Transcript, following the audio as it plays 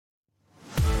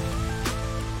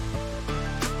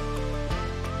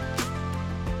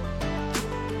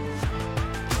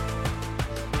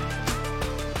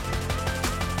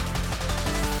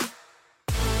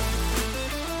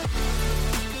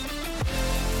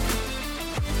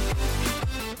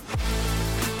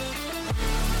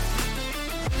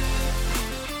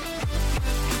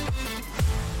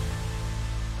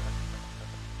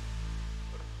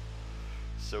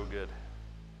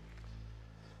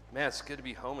Man, it's good to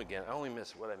be home again. I only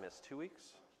missed, 2 weeks?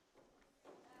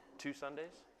 2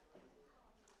 Sundays?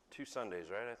 2 Sundays,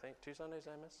 right, I think? 2 Sundays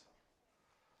I missed?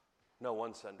 No,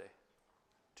 1 Sunday.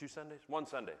 2 Sundays? 1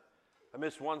 Sunday. I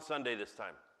missed 1 Sunday this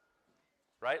time.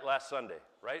 Right? Last Sunday.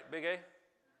 Right, Big A?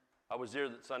 I was there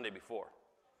the Sunday before.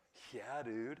 Yeah,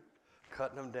 dude.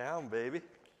 Cutting them down, baby.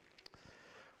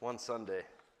 1 Sunday.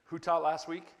 Who taught last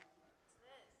week?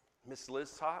 Miss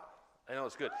Liz taught? I know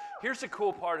it's good. Here's the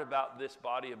cool part about this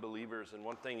body of believers, and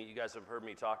one thing that you guys have heard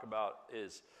me talk about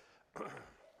is,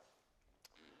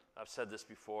 I've said this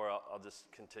before, I'll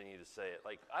just continue to say it.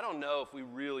 Like, I don't know if we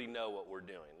really know what we're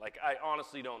doing. Like, I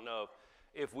honestly don't know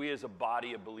if we as a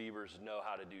body of believers know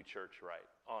how to do church right,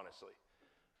 honestly,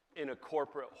 in a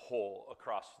corporate whole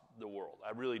across the world.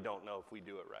 I really don't know if we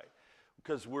do it right,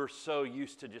 because we're so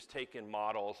used to just taking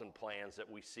models and plans that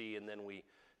we see, and then we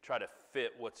try to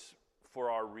fit what's for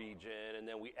our region, and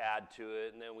then we add to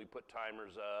it, and then we put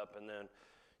timers up, and then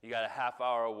you got a half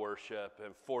hour of worship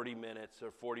and 40 minutes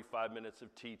or 45 minutes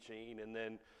of teaching, and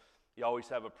then you always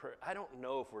have a prayer. I don't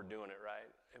know if we're doing it right.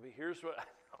 I mean, here's what,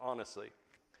 honestly,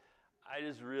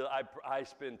 I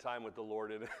spend time with the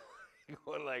Lord and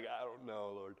going like, I don't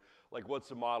know, Lord. Like, what's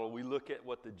the model? We look at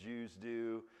what the Jews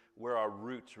do, where our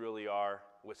roots really are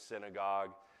with synagogue,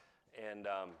 and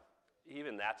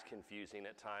even that's confusing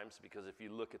at times, because if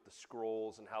you look at the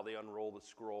scrolls and how they unroll the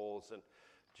scrolls, and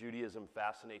Judaism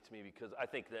fascinates me because I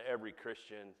think that every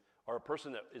Christian, or a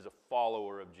person that is a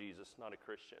follower of Jesus, not a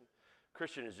Christian.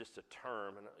 Christian is just a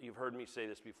term, and you've heard me say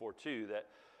this before too, that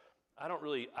I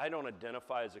don't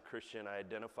identify as a Christian, I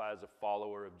identify as a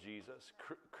follower of Jesus.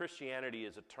 Christianity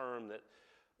is a term that,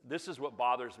 this is what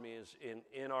bothers me, is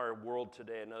in our world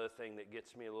today, another thing that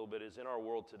gets me a little bit is in our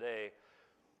world today,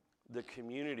 the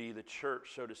community, the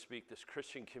church, so to speak, this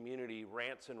Christian community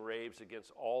rants and raves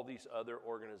against all these other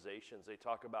organizations. They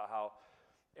talk about how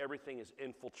everything is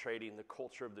infiltrating the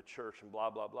culture of the church and blah,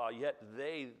 blah, blah. Yet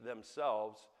they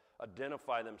themselves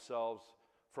identify themselves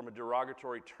from a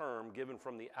derogatory term given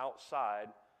from the outside,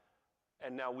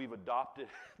 and now we've adopted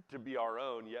to be our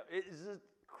own. Yeah, it's just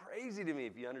crazy to me.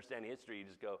 If you understand history, you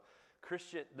just go,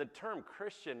 Christian. The term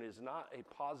Christian is not a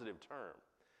positive term.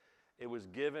 It was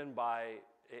given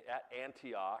at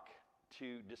Antioch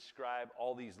to describe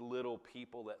all these little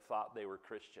people that thought they were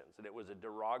Christians. And it was a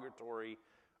derogatory,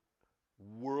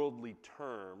 worldly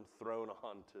term thrown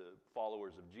onto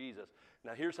followers of Jesus.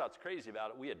 Now, here's how it's crazy about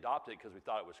it. We adopted it because we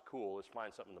thought it was cool. Let's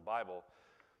find something in the Bible.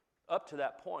 Up to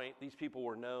that point, these people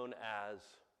were known as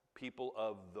people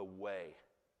of the way.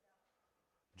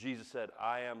 Jesus said,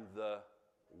 I am the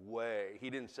way. He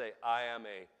didn't say, I am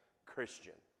a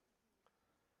Christian.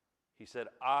 He said,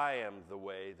 I am the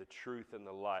way, the truth, and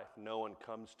the life. No one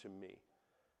comes to me,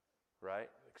 right,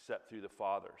 except through the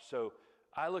Father. So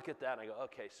I look at that and I go,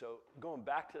 okay, so going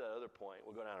back to that other point,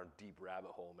 we'll go down a deep rabbit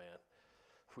hole, man.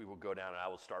 We will go down and I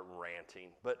will start ranting.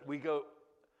 But we go,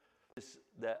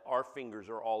 that our fingers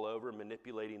are all over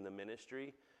manipulating the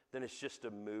ministry, then it's just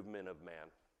a movement of man,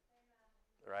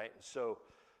 right? So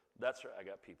that's right. I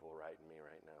got people writing me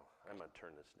right now. I'm going to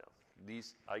turn this down.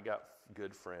 I got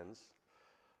good friends.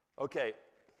 Okay,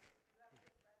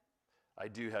 I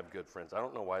do have good friends. I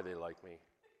don't know why they like me.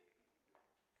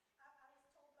 I was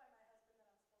told by my husband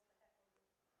that I'm supposed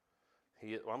to heckle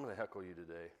you. I'm going to heckle you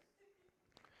today.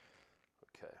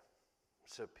 Okay,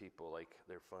 so people,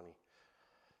 they're funny.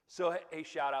 So, hey,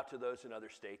 shout out to those in other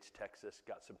states. Texas,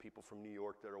 got some people from New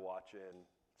York that are watching,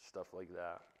 stuff like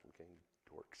that. Okay,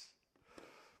 dorks.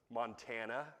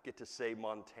 Montana, get to say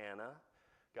Montana.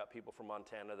 Got people from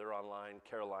Montana, they're online.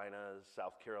 Carolina,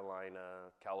 South Carolina,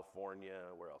 California,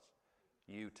 where else?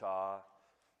 Utah,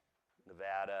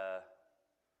 Nevada,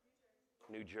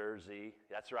 New Jersey.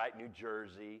 That's right, New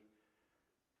Jersey.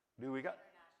 We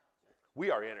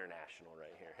are international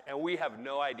right here. And we have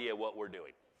no idea what we're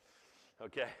doing.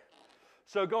 Okay?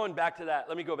 So going back to that,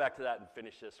 let me go back to that and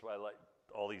finish this while I let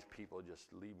all these people just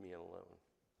leave me alone.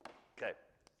 Okay.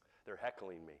 They're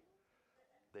heckling me.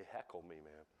 They heckle me,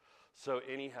 man. So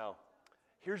anyhow,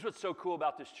 here's what's so cool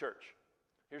about this church.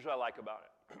 Here's what I like about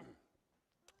it.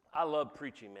 I love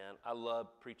preaching, man. I love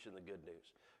preaching the good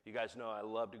news. You guys know I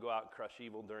love to go out and crush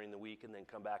evil during the week and then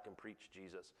come back and preach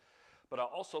Jesus. But I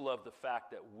also love the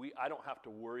fact that I don't have to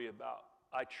worry about,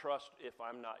 I trust if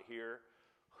I'm not here,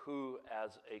 who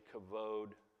as a kavod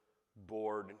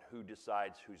board and who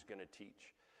decides who's going to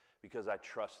teach. Because I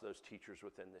trust those teachers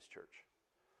within this church,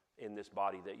 in this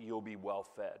body, that you'll be well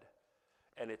fed.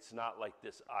 And it's not like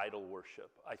this idol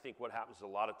worship. I think what happens a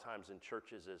lot of times in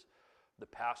churches is the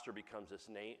pastor becomes this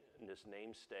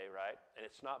namestay, right? And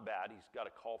it's not bad. He's got a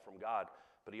call from God,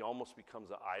 but he almost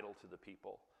becomes an idol to the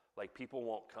people. Like people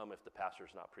won't come if the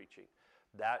pastor's not preaching.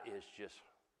 That is just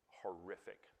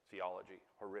horrific theology.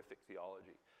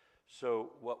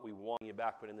 So what we want you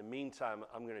back, but in the meantime,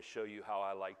 I'm going to show you how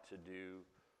I like to do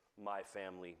my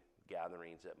family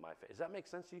gatherings at my family. Does that make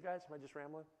sense to you guys? Am I just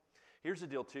rambling? Here's the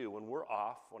deal too. When we're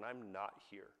off, when I'm not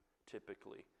here,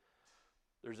 typically,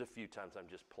 there's a few times I'm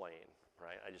just playing,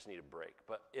 right? I just need a break.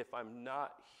 But if I'm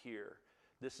not here,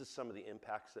 this is some of the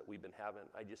impacts that we've been having.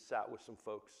 I just sat with some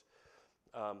folks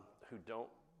who don't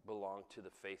belong to the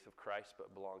faith of Christ,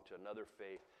 but belong to another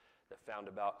faith that found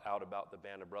out about the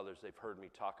Band of Brothers. They've heard me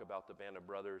talk about the Band of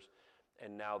Brothers,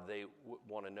 and now they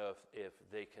want to know if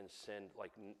they can send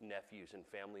like nephews and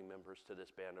family members to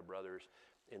this Band of Brothers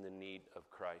in the need of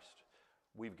Christ.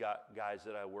 We've got guys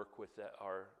that I work with that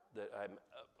I'm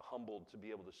humbled to be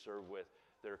able to serve with,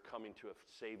 that are coming to a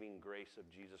saving grace of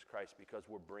Jesus Christ because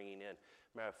we're bringing in.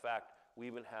 Matter of fact, we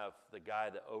even have the guy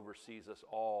that oversees us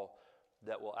all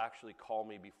that will actually call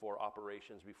me before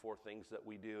operations, before things that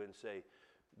we do, and say,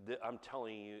 I'm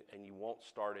telling you, and you won't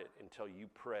start it until you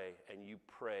pray, and you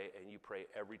pray, and you pray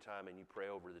every time, and you pray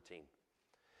over the team.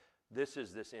 This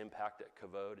is this impact that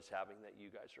Kavod is having, that you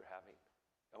guys are having.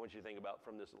 I want you to think about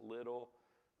from this little,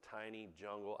 tiny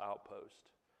jungle outpost,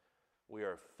 we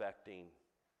are affecting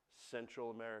Central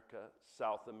America,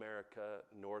 South America,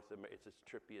 North America. It's the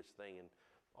trippiest thing, and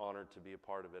honored to be a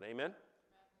part of it. Amen?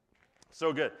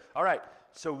 So good. All right.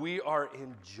 So we are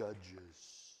in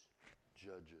Judges.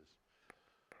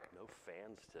 No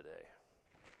fans today.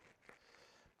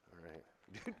 All right.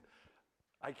 Dude,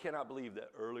 I cannot believe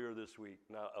that earlier this week,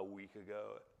 not a week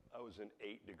ago, I was in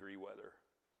 8-degree weather.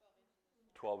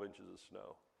 12 inches of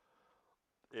snow.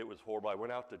 It was horrible. I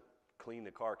went out to clean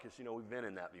the car because, we've been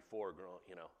in that before,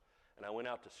 and I went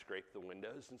out to scrape the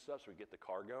windows and stuff so we get the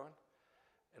car going.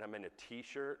 And I'm in a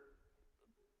T-shirt,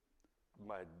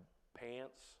 my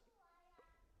pants,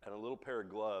 and a little pair of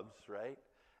gloves, right?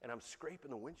 And I'm scraping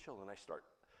the windshield, and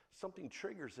something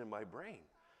triggers in my brain.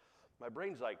 My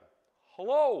brain's like,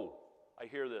 hello. I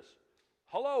hear this.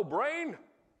 Hello, brain.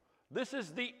 This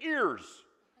is the ears.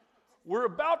 We're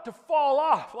about to fall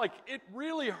off. Like, it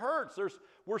really hurts.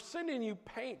 We're sending you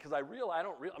paint because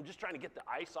I'm just trying to get the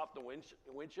ice off the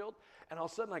windshield. And all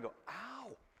of a sudden I go,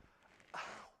 ow,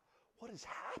 what is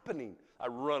happening? I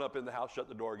run up in the house, shut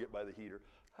the door, get by the heater.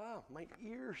 Oh, my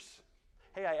ears.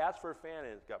 Hey, I asked for a fan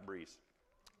and it got breeze.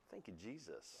 Thank you,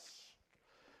 Jesus.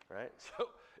 Right? So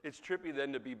it's trippy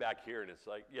then to be back here. And it's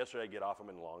like, yesterday I get off, I'm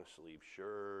in long sleeve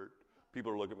shirt.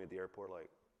 People are looking at me at the airport like,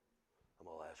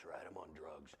 oh, that's right, I'm on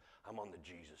drugs. I'm on the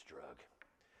Jesus drug.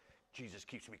 Jesus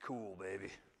keeps me cool,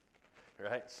 baby.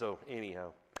 Right? So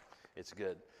anyhow, it's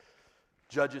good.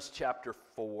 Judges chapter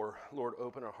 4. Lord,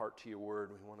 open our heart to your word.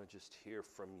 We want to just hear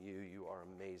from you. You are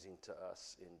amazing to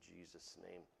us in Jesus'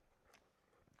 name.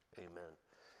 Amen.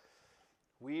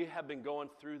 We have been going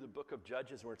through the book of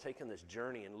Judges, and we're taking this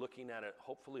journey and looking at it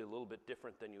hopefully a little bit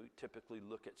different than you typically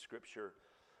look at Scripture.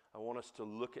 I want us to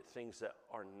look at things that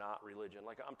are not religion.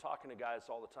 Like I'm talking to guys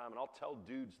all the time, and I'll tell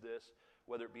dudes this,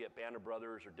 whether it be at Band of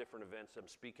Brothers or different events I'm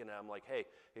speaking at. I'm like, hey,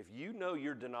 if you know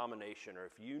your denomination, or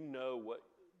if you know what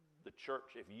the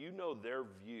church, if you know their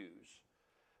views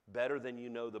better than you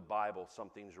know the Bible,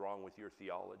 something's wrong with your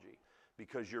theology,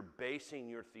 because you're basing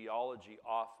your theology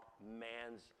off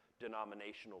man's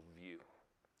denominational view.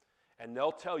 And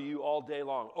they'll tell you all day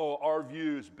long, oh, our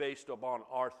view is based upon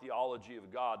our theology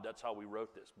of God. That's how we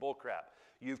wrote this. Bull crap.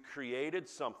 You've created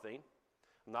something.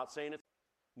 I'm not saying it's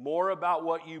more about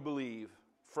what you believe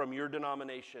from your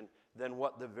denomination than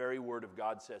what the very Word of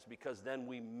God says, because then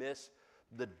we miss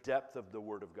the depth of the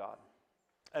Word of God.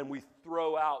 And we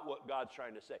throw out what God's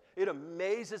trying to say. It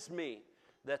amazes me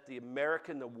that the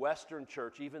Western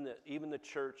church, even the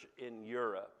church in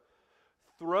Europe,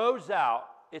 throws out,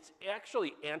 it's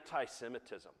actually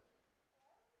anti-Semitism.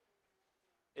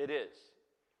 It is.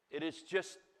 It is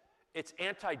just, it's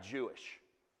anti-Jewish.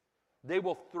 They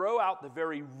will throw out the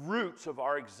very roots of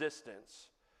our existence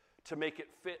to make it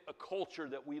fit a culture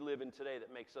that we live in today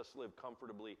that makes us live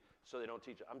comfortably, so they don't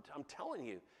teach it. I'm telling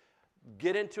you,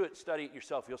 get into it, study it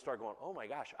yourself. You'll start going, oh my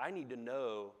gosh, I need to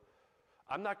know.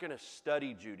 I'm not going to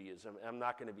study Judaism. I'm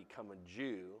not going to become a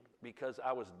Jew because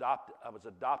I was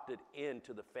adopted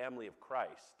into the family of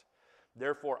Christ.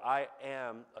 Therefore, I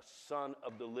am a son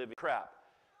of the living. Crap.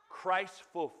 Christ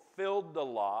fulfilled the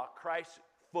law. Christ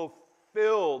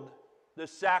fulfilled the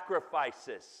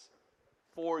sacrifices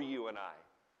for you and I.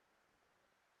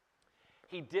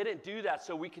 He didn't do that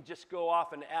so we could just go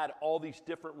off and add all these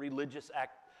different religious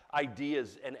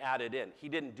ideas and add it in. He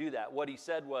didn't do that. What he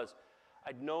said was,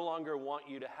 I no longer want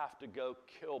you to have to go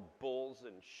kill bulls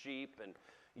and sheep, and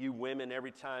you women,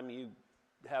 every time you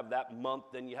have that month,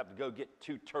 then you have to go get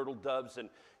 2 turtle doves and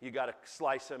you got to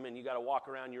slice them and you got to walk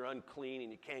around, you're unclean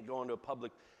and you can't go into a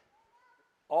public.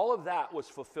 All of that was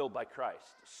fulfilled by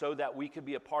Christ so that we could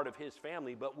be a part of his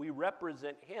family, but we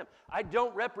represent him. I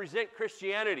don't represent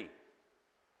Christianity.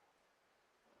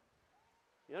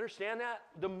 You understand that?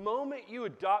 The moment you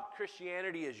adopt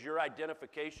Christianity as your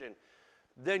identification,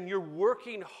 then you're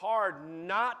working hard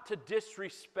not to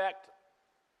disrespect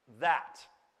that.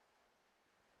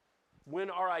 When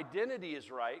our identity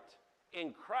is right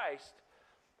in Christ,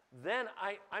 then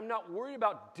I'm not worried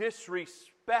about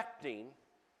disrespecting.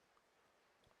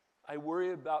 I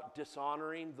worry about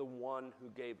dishonoring the one who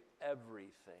gave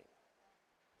everything.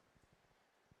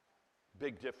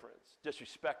 Big difference.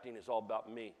 Disrespecting is all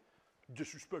about me.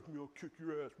 Disrespect me, I'll kick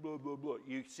your ass, blah, blah, blah.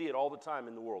 You see it all the time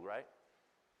in the world, right?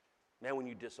 Man, when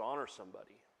you dishonor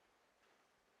somebody,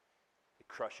 it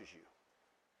crushes you.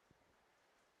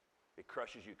 It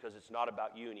crushes you because it's not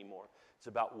about you anymore. It's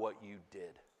about what you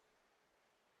did.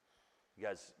 You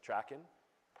guys tracking?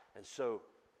 And so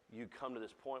you come to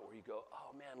this point where you go,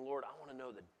 oh man, Lord, I want to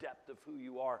know the depth of who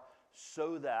you are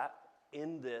so that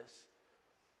in this,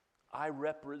 I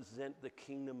represent the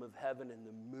kingdom of heaven and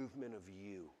the movement of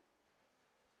you.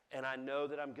 And I know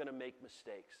that I'm going to make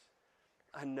mistakes.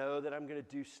 I know that I'm going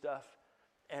to do stuff.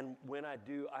 And when I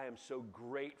do, I am so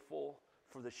grateful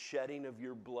for the shedding of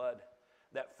your blood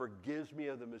that forgives me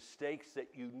of the mistakes that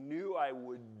you knew I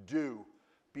would do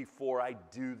before I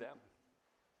do them.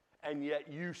 And yet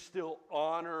you still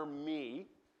honor me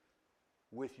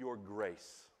with your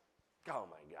grace. Oh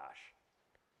my gosh.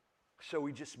 So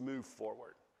we just move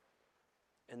forward.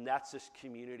 And that's this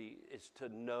community, is to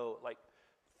know, like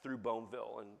through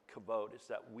Boneville and Kavod, is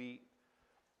that we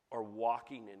are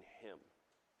walking in him,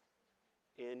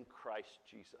 in Christ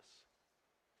Jesus.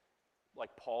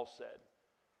 Like Paul said,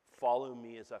 follow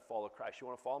me as I follow Christ. You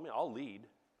want to follow me? I'll lead.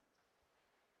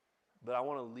 But I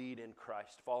want to lead in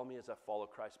Christ. Follow me as I follow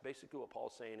Christ. Basically what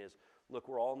Paul's saying is, look,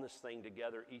 we're all in this thing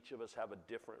together. Each of us have a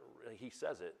different, he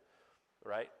says it,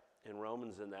 right? In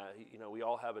Romans and that, we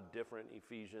all have a different,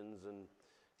 Ephesians, and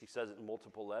he says it in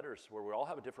multiple letters, where we all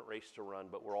have a different race to run,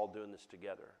 but we're all doing this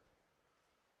together.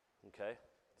 Okay?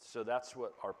 So that's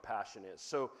what our passion is.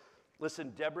 So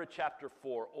listen, Deborah chapter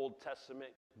 4, Old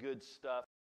Testament, good stuff.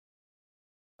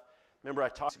 Remember I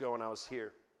talked ago when I was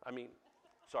here.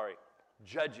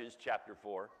 Judges chapter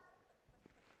 4.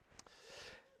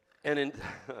 And in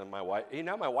my wife,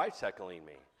 now my wife's heckling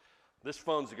me. This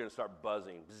phone's going to start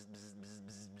buzzing. Bzz, bzz, bzz,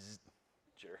 bzz, bzz.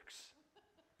 Jerks.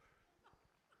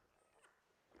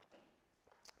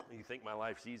 You think my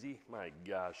life's easy? My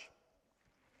gosh.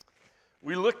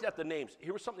 We looked at the names.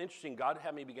 Here was something interesting. God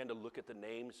had me begin to look at the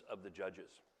names of the judges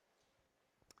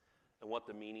and what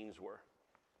the meanings were.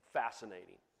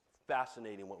 Fascinating.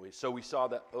 Fascinating what we. So we saw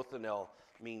that Othniel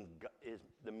is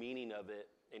the meaning of it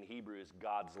in Hebrew is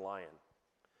God's lion.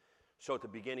 So at the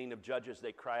beginning of Judges,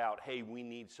 they cry out, hey, we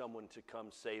need someone to come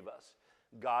save us.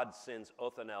 God sends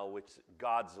Othniel, which is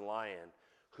God's lion.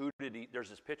 There's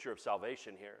this picture of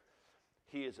salvation here.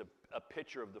 He is a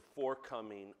picture of the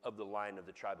forecoming of the Lion of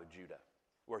the tribe of Judah,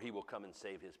 where he will come and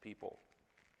save his people.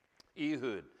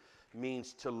 Ehud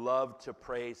means to love, to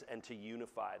praise, and to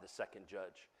unify, the second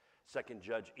judge. Second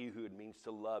judge, Ehud, means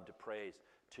to love, to praise,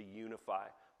 to unify.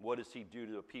 What does he do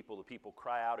to the people? The people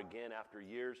cry out again after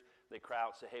years. They cry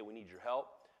out and say, hey, we need your help.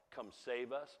 Come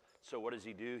save us. So what does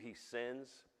he do? He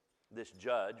sends this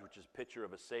judge, which is a picture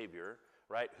of a savior,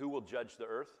 right? Who will judge the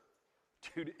earth?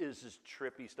 Dude, is this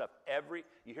trippy stuff.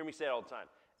 You hear me say it all the time.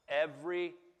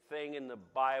 Everything in the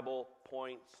Bible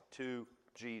points to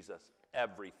Jesus.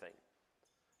 Everything.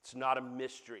 It's not a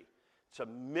mystery. It's a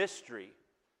mystery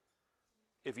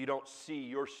if you don't see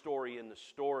your story in the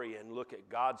story and look at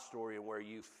God's story and where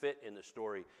you fit in the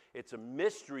story. It's a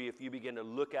mystery if you begin to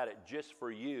look at it just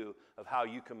for you of how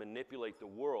you can manipulate the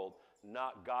world,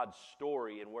 not God's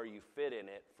story and where you fit in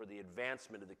it for the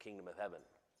advancement of the kingdom of heaven.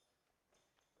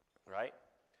 Right?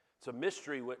 It's a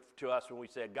mystery to us when we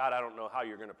say, God, I don't know how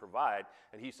you're going to provide.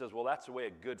 And he says, well, that's the way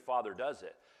a good father does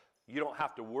it. You don't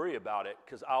have to worry about it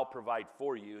because I'll provide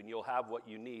for you and you'll have what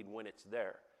you need when it's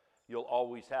there. You'll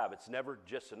always have. It's never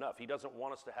just enough. He doesn't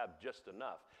want us to have just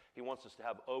enough. He wants us to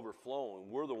have overflowing.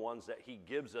 We're the ones that he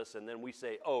gives us, and then we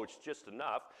say, oh, it's just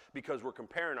enough, because we're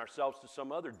comparing ourselves to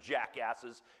some other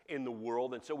jackasses in the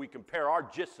world, and so we compare our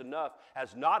just enough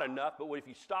as not enough. But if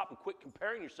you stop and quit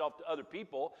comparing yourself to other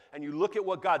people, and you look at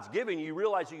what God's giving you, you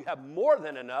realize that you have more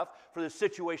than enough for the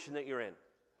situation that you're in.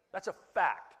 That's a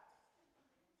fact.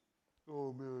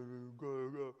 Oh, man,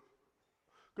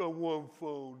 got one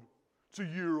phone. It's a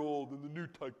year old and the new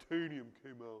titanium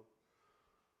came out.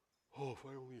 Oh, if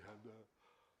I only had that.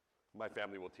 My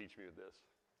family will teach me with this.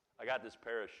 I got this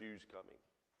pair of shoes coming.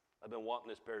 I've been wanting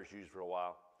this pair of shoes for a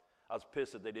while. I was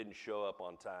pissed that they didn't show up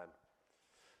on time.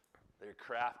 They're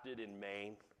crafted in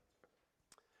Maine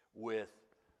with,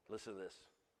 listen to this,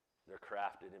 they're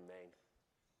crafted in Maine.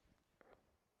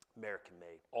 American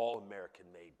made, all American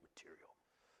made material.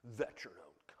 Veteran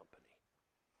owned company,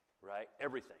 right?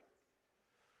 Everything.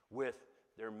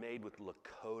 They're made with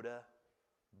Lakota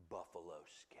buffalo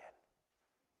skin.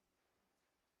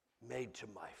 Made to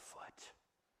my foot.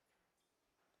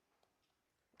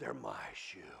 They're my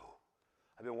shoe.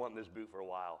 I've been wanting this boot for a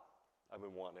while. I've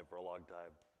been wanting it for a long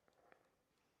time.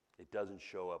 It doesn't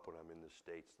show up when I'm in the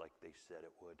States like they said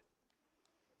it would.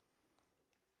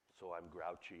 So I'm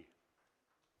grouchy.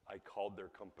 I called their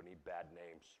company bad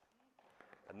names.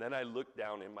 And then I looked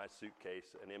down in my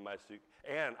suitcase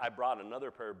and I brought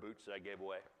another pair of boots that I gave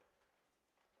away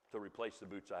to replace the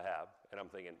boots I have. And I'm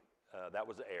thinking, that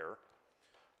was an error,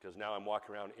 because now I'm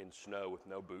walking around in snow with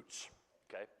no boots,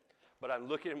 okay? But I'm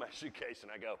looking in my suitcase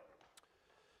and I go,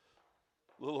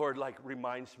 the Lord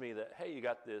reminds me that, hey, you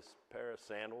got this pair of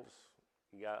sandals,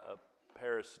 you got a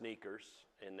pair of sneakers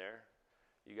in there,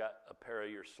 you got a pair of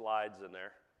your slides in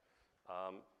there,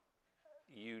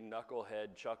 you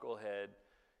knucklehead, chucklehead,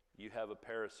 you have a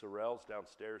pair of Sorels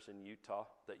downstairs in Utah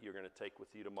that you're going to take with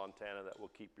you to Montana that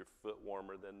will keep your foot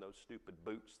warmer than those stupid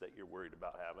boots that you're worried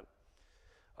about having.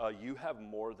 You have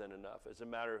more than enough. As a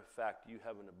matter of fact, you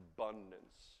have an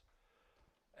abundance.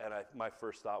 And my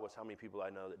first thought was, how many people I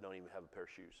know that don't even have a pair of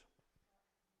shoes?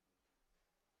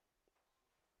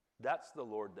 That's the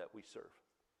Lord that we serve.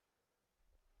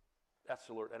 That's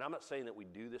the Lord. And I'm not saying that we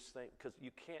do this thing, because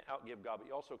you can't outgive God, but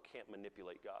you also can't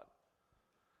manipulate God.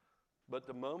 But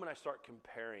the moment I start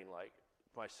comparing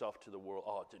myself to the world,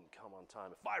 oh, it didn't come on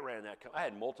time. If I ran that company, I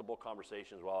had multiple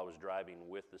conversations while I was driving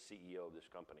with the CEO of this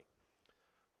company.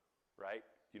 Right?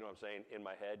 You know what I'm saying? In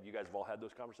my head, you guys have all had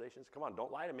those conversations? Come on,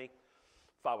 don't lie to me.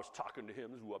 If I was talking to him,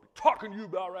 this is what I'm talking to you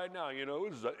about right now. You know,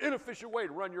 this is an inefficient way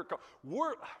to run your company.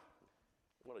 What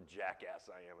a jackass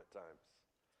I am at times.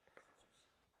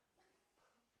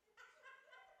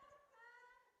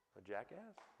 A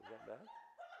jackass? Is that bad?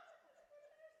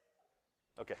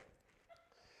 Okay.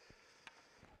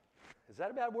 Is that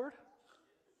a bad word?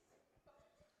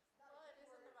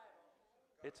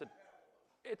 It's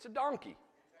a donkey.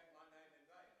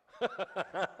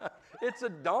 It's a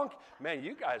donkey. Man,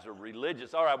 you guys are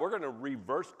religious. All right, we're going to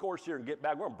reverse course here and get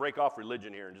back. We're going to break off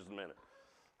religion here in just a minute.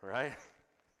 All right?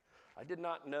 I did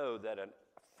not know that a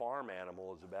farm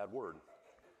animal is a bad word.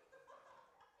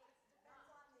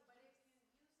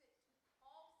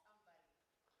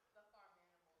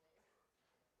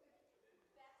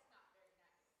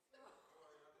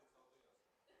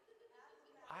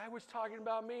 I was talking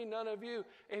about me, none of you.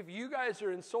 If you guys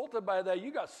are insulted by that,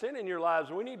 you got sin in your lives,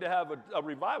 and we need to have a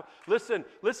revival. Listen,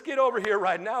 let's get over here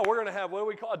right now. We're going to have what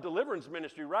we call a deliverance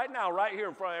ministry right now, right here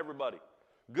in front of everybody.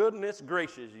 Goodness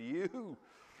gracious, you.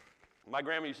 My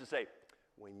grandma used to say,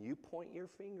 when you point your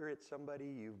finger at somebody,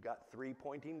 you've got three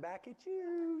pointing back at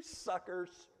you,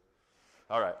 suckers.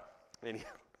 All right, anyhow,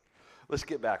 let's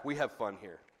get back. We have fun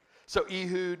here. So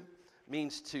Ehud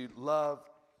means to love,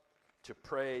 to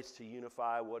praise, to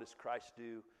unify. What does Christ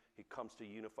do? He comes to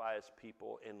unify his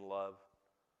people in love.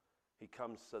 He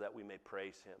comes so that we may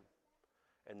praise him.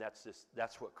 And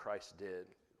that's what Christ did.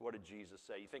 What did Jesus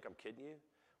say? You think I'm kidding you?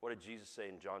 What did Jesus say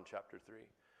in John chapter 3?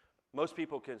 Most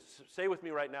people can say with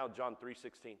me right now, John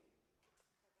 3:16.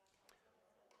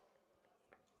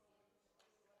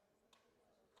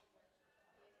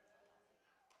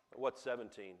 What's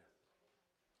 17?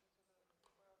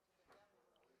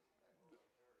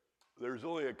 There's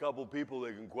only a couple people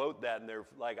that can quote that, and they're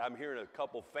like, I'm hearing a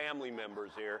couple family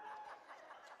members here.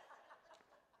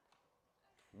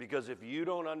 Because if you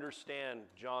don't understand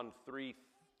John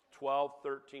 3:12,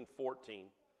 13, 14,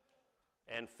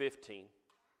 and 15,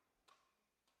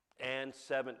 and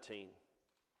 17,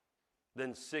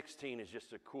 then 16 is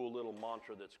just a cool little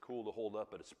mantra that's cool to hold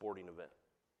up at a sporting event.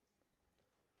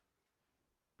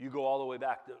 You go all the way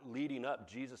back, leading up,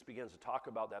 Jesus begins to talk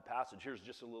about that passage. Here's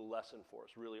just a little lesson for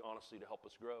us, really honestly, to help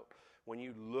us grow. When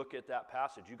you look at that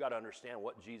passage, you got to understand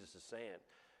what Jesus is saying.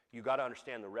 You got to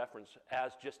understand the reference,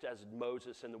 just as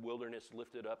Moses in the wilderness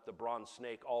lifted up the bronze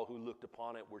snake, all who looked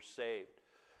upon it were saved.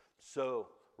 So,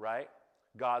 right?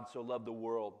 God so loved the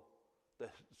world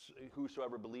that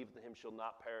whosoever believeth in him shall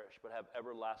not perish, but have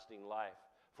everlasting life.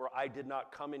 For I did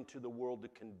not come into the world to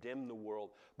condemn the world,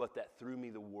 but that through me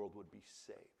the world would be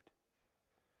saved.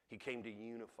 He came to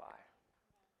unify.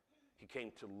 He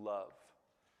came to love.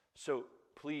 So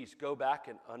please go back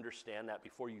and understand that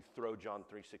before you throw John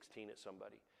 3:16 at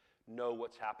somebody. know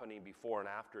what's happening before and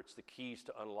after. It's the keys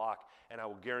to unlock. And I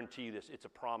will guarantee you this, it's a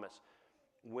promise.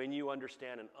 When you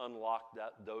understand and unlock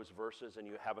those verses and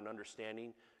you have an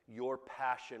understanding, your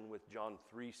passion with John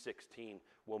 3:16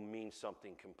 will mean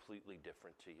something completely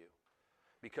different to you.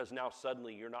 Because now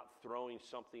suddenly you're not throwing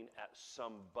something at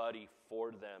somebody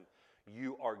for them.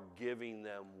 You are giving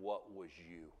them what was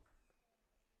you.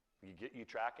 You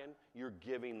tracking? You're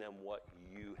giving them what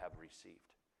you have received.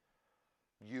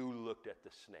 You looked at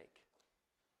the snake.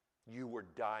 You were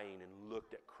dying and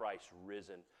looked at Christ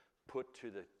risen, put to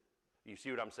the, you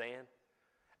see what I'm saying?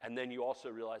 And then you also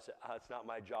realize that it's not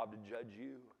my job to judge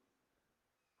you.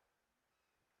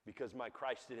 Because my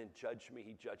Christ didn't judge me,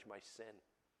 he judged my sin.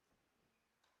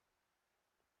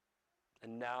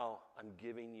 And now I'm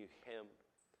giving you him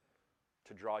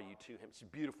to draw you to him. It's a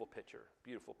beautiful picture,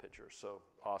 so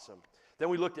awesome. Then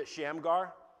we looked at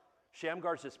Shamgar.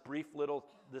 Shamgar's this brief little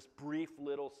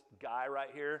guy right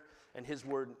here, and his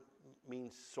word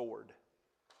means sword.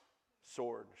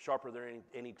 Sword, sharper than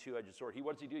any two-edged sword.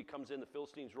 What does he do? He comes in, the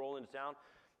Philistines roll into town.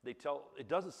 It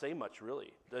doesn't say much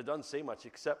really. It doesn't say much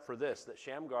except for this, that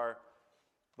Shamgar,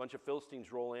 a bunch of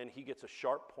Philistines roll in. He gets a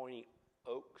sharp, pointy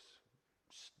oaks,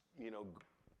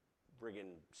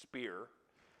 friggin' spear.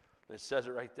 And it says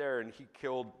it right there, and he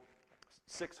killed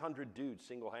 600 dudes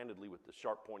single-handedly with the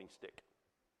sharp, pointy stick.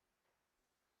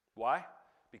 Why?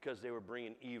 Because they were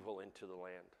bringing evil into the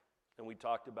land. And we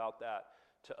talked about that.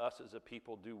 To us as a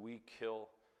people, do we kill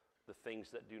the things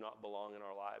that do not belong in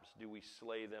our lives? Do we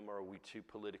slay them, or are we too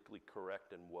politically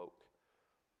correct and woke?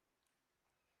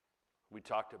 We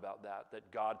talked about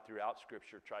that God throughout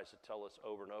Scripture tries to tell us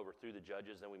over and over through the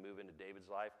judges, then we move into David's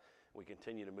life, we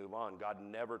continue to move on. God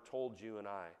never told you and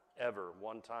I, ever,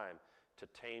 one time, to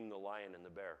tame the lion and the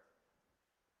bear.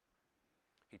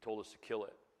 He told us to kill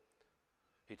it.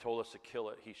 He told us to kill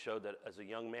it. He showed that as a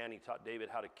young man, he taught David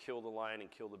how to kill the lion and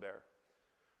kill the bear.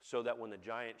 So that when the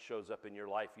giant shows up in your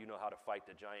life, you know how to fight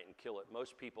the giant and kill it.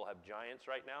 Most people have giants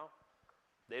right now.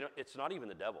 It's not even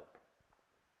the devil.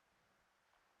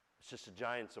 It's just the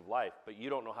giants of life, but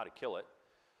you don't know how to kill it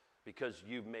because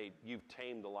you've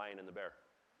tamed the lion and the bear.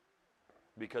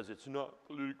 Because it's not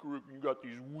political. You got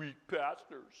these weak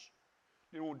pastors.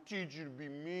 They won't teach you to be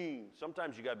mean.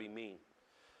 Sometimes you got to be mean.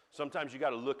 Sometimes you got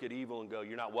to look at evil and go,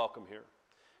 you're not welcome here.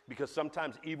 Because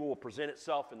sometimes evil will present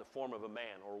itself in the form of a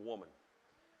man or a woman.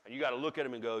 And you got to look at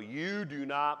him and go, you do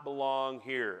not belong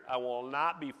here. I will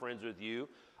not be friends with you.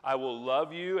 I will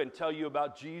love you and tell you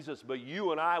about Jesus, but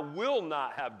you and I will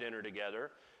not have dinner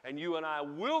together, and you and I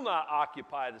will not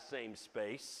occupy the same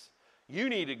space. You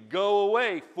need to go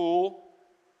away, fool.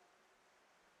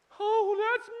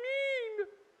 Oh, that's mean.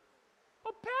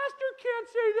 A pastor can't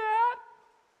say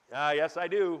that. Yes, I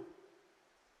do.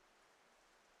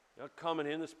 They're coming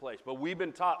in this place. But we've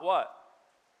been taught what?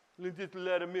 Let's just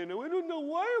let him in. I don't know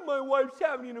why my wife's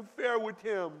having an affair with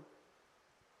him.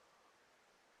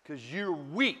 Because you're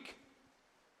weak.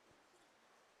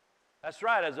 That's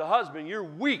right. As a husband, you're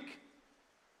weak.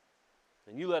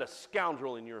 And you let a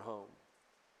scoundrel in your home.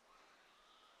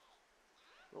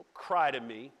 Don't cry to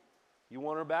me. You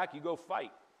want her back? You go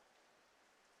fight.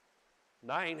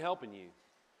 And I ain't helping you.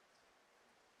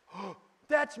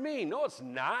 That's me. No, it's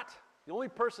not. The only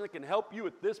person that can help you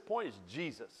at this point is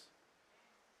Jesus.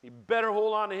 You better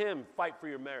hold on to him and fight for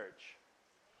your marriage.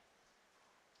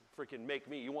 Freaking make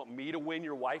me. You want me to win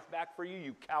your wife back for you,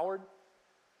 you coward?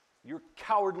 Your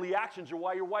cowardly actions are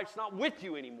why your wife's not with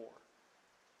you anymore.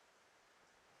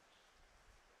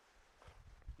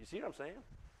 You see what I'm saying?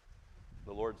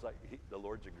 The Lord's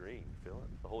agreeing. You feel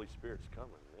it? The Holy Spirit's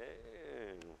coming.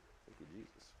 Man, thank you,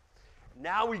 Jesus.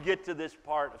 Now we get to this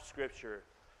part of Scripture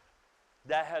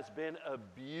that has been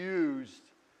abused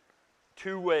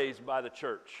two ways by the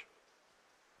church.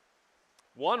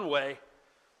 One way,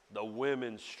 the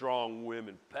women, strong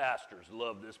women pastors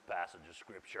love this passage of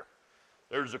Scripture.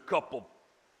 There's a couple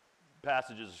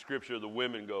passages of Scripture the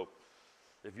women go,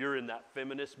 if you're in that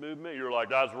feminist movement, you're like,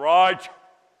 that's right.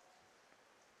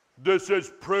 This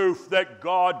is proof that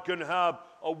God can have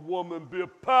a woman be a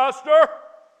pastor.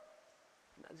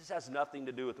 This has nothing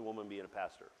to do with the woman being a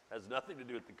pastor. It has nothing to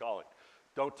do with the calling.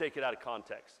 Don't take it out of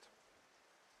context.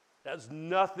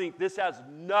 This has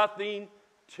nothing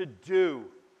to do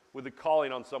with the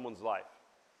calling on someone's life.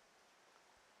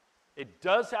 It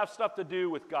does have stuff to do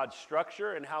with God's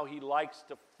structure and how he likes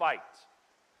to fight.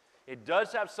 It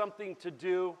does have something to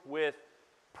do with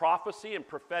prophecy and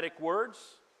prophetic words,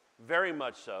 very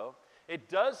much so. It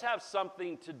does have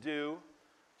something to do,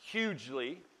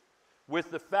 hugely, with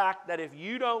the fact that if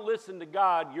you don't listen to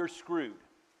God, you're screwed.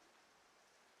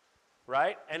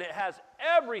 Right? And it has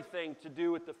everything to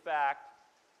do with the fact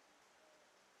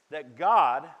that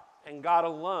God and God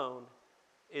alone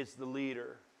is the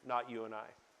leader, not you and I.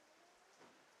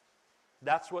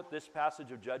 That's what this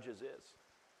passage of Judges is.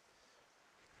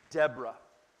 Deborah.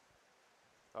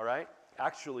 All right?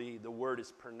 Actually, the word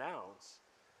is pronounced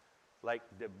like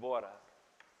Deborah.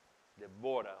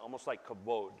 Deborah, almost like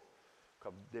kabod.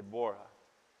 Deborah.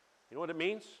 You know what it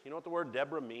means? You know what the word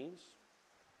Deborah means?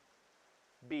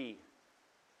 Bee.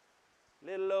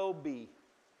 Little old bee.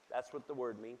 That's what the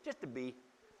word means. Just a bee.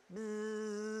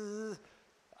 Bzzz.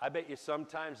 I bet you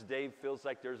sometimes Dave feels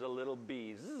like there's a little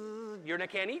bee. Zzz. You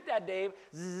can't eat that, Dave.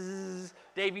 Zzz.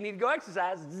 Dave, you need to go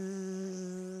exercise.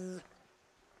 Zzz.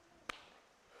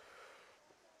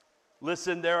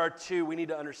 Listen, we need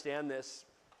to understand this.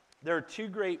 There are two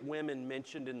great women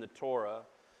mentioned in the Torah,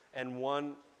 and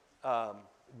one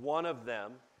of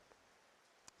them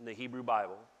in the Hebrew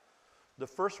Bible. The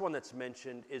first one that's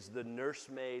mentioned is the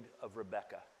nursemaid of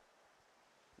Rebekah.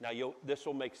 Now, this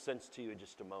will make sense to you in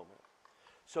just a moment.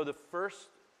 So the first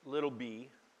little bee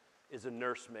is a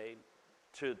nursemaid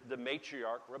to the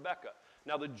matriarch, Rebekah.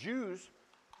 Now, the Jews,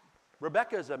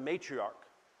 Rebekah is a matriarch.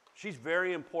 She's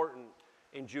very important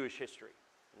in Jewish history,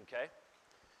 okay?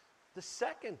 The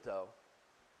second, though,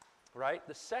 right?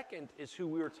 The second is who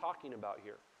we were talking about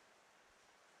here.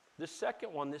 This is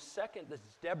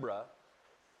Deborah.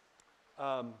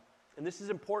 And this is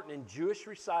important in Jewish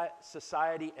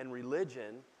society and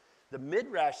religion. The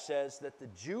Midrash says that the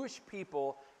Jewish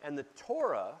people and the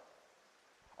Torah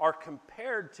are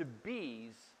compared to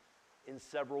bees in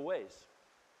several ways.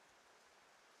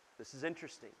 This is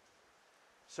interesting.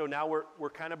 So now we're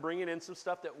kind of bringing in some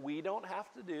stuff that we don't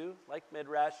have to do, like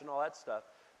Midrash and all that stuff,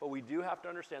 but we do have to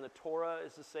understand the Torah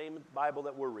is the same Bible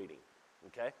that we're reading,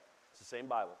 okay? It's the same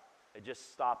Bible. It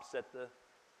just stops at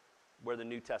where the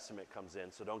New Testament comes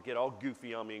in. So don't get all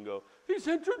goofy on me and go, he's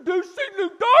introducing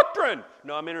new doctrine.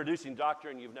 No, I'm introducing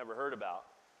doctrine you've never heard about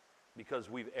because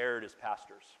we've erred as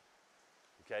pastors,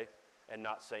 okay, and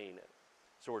not saying it.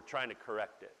 So we're trying to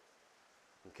correct it,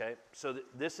 okay? So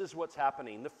this is what's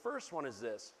happening. The first one is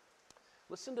this.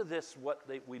 Listen to this,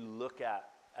 we look at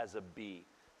as a bee,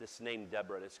 this name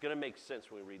Deborah. It's going to make sense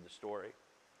when we read the story.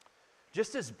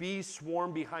 Just as bees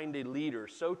swarm behind a leader,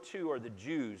 so too are the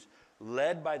Jews,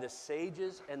 led by the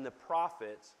sages and the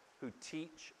prophets who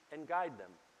teach and guide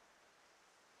them.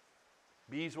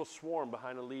 Bees will swarm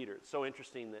behind a leader. It's so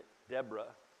interesting that Deborah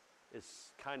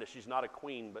is she's not a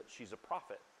queen, but she's a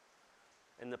prophet.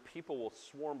 And the people will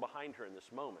swarm behind her in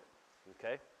this moment,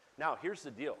 okay? Now, here's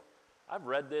the deal. I've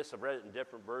read this, I've read it in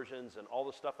different versions, and all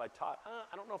the stuff I taught,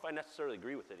 I don't know if I necessarily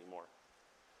agree with it anymore.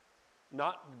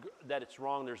 Not that it's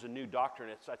wrong, there's a new doctrine.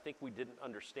 I think we didn't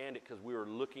understand it because we were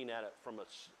looking at it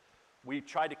we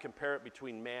tried to compare it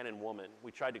between man and woman.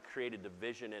 We tried to create a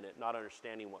division in it, not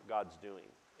understanding what God's doing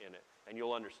in it. And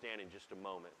you'll understand in just a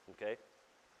moment, okay?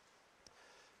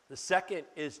 The second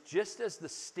is just as the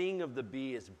sting of the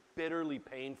bee is bitterly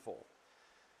painful,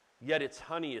 yet its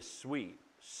honey is sweet,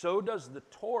 so does the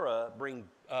Torah bring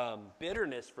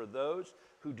bitterness for those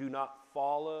who do not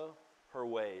follow her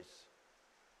ways.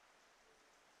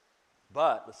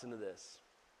 But, listen to this,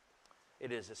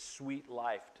 it is a sweet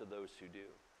life to those who do.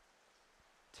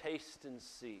 Taste and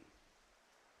see.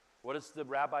 What does the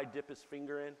rabbi dip his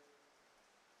finger in?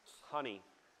 Honey.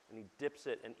 And he dips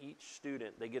it, and each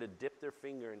student, they get to dip their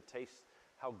finger and taste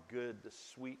how good the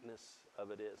sweetness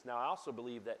of it is. Now, I also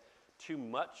believe that too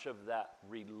much of that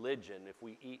religion, if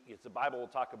we eat, the Bible will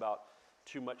talk about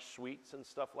too much sweets and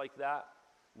stuff like that,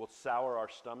 will sour our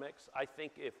stomachs. I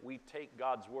think if we take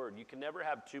God's word, you can never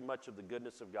have too much of the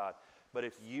goodness of God. But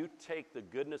if you take the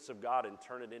goodness of God and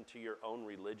turn it into your own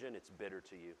religion, it's bitter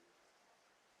to you.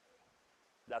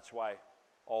 That's why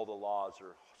all the laws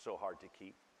are so hard to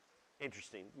keep.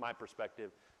 Interesting, my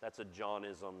perspective, that's a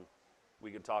Johnism.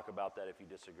 We can talk about that if you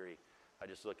disagree. I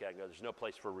just look at it and go, there's no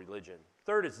place for religion.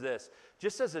 Third is this,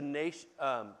 the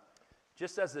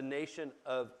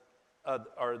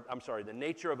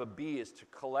nature of a bee is to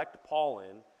collect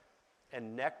pollen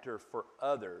and nectar for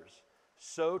others,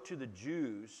 so to the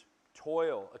Jews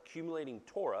toil accumulating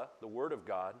Torah, the word of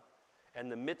God,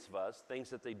 and the mitzvahs,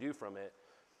 things that they do from it,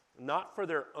 not for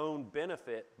their own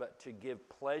benefit, but to give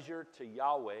pleasure to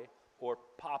Yahweh, or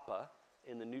Papa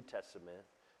in the New Testament,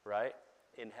 right,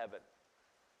 in heaven.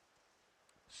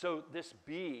 So this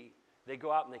bee, they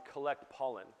go out and they collect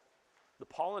pollen. The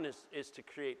pollen is to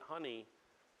create honey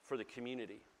for the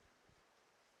community.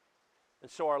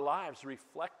 And so our lives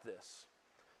reflect this.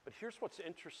 But here's what's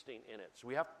interesting in it. So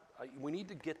we need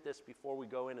to get this before we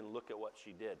go in and look at what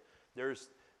she did.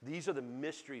 These are the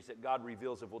mysteries that God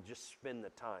reveals if we'll just spend the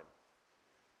time.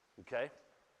 Okay?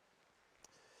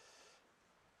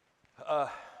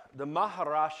 The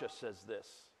Maharaja says this,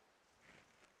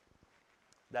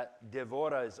 that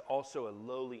Devora is also a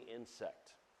lowly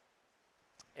insect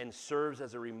and serves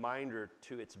as a reminder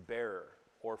to its bearer,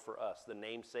 or for us, the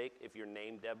namesake, if you're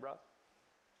named Deborah,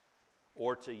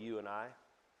 or to you and I,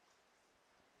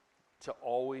 to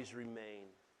always remain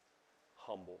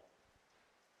humble.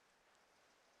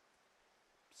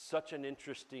 Such an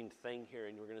interesting thing here,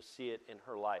 and we're going to see it in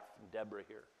her life, Deborah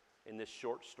here, in this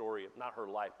short story, not her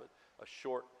life, but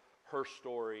her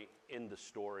story in the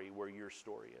story where your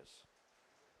story is.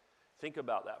 Think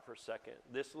about that for a second.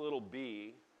 This little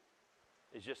bee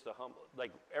is just a humble,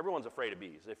 like everyone's afraid of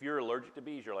bees. If you're allergic to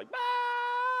bees, you're like,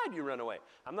 ah, and you run away.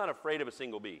 I'm not afraid of a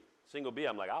single bee. Single bee,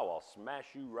 I'm like, I will smash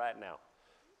you right now.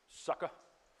 Sucker.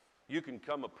 You can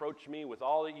come approach me with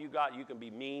all that you got. You can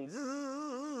be mean.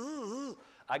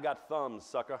 I got thumbs,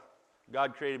 sucker.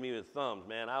 God created me with thumbs,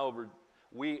 man.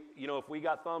 If we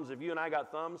got thumbs, if you and I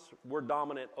got thumbs, we're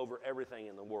dominant over everything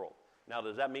in the world. Now,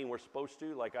 does that mean we're supposed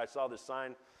to? Like I saw this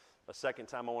sign a second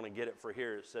time, I want to get it for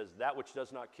here. It says, that which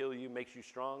does not kill you makes you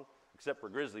strong, except for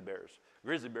grizzly bears.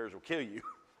 Grizzly bears will kill you,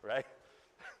 right?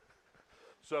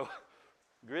 So,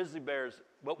 grizzly bears,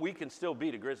 but we can still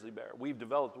beat a grizzly bear. We've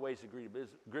developed ways to beat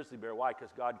a grizzly bear. Why? Because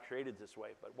God created this way.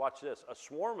 But watch this. A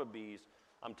swarm of bees,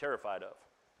 I'm terrified of.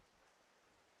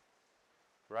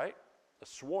 Right? A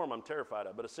swarm I'm terrified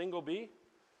of. But a single bee,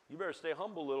 you better stay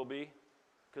humble, little bee.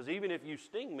 Because even if you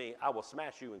sting me, I will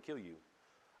smash you and kill you.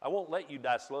 I won't let you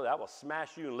die slowly. I will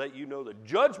smash you and let you know the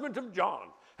judgment of John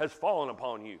has fallen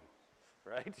upon you.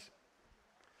 Right?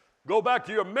 Go back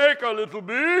to your maker, little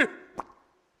bee.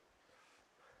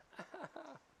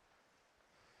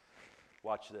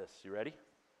 Watch this. You ready?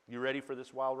 You ready for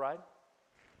this wild ride?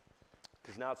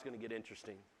 Because now it's going to get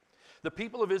interesting. The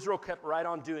people of Israel kept right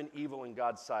on doing evil in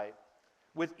God's sight.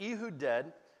 With Ehud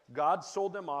dead, God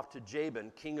sold them off to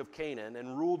Jabin, king of Canaan,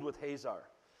 and ruled with Hazar.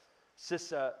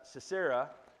 Sisera,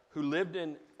 who lived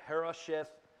in Harosheth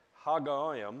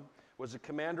Hagoyim, was the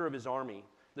commander of his army.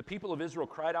 The people of Israel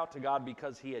cried out to God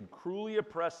because he had cruelly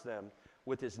oppressed them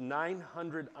with his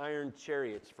 900 iron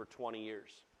chariots for 20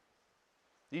 years.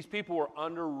 These people were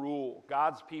under rule.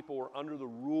 God's people were under the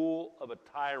rule of a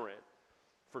tyrant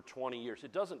for 20 years.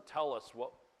 It doesn't tell us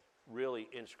what really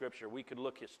in Scripture. We could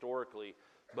look historically,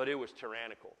 but it was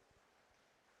tyrannical.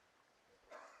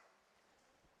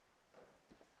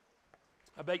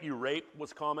 I bet you rape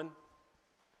was common.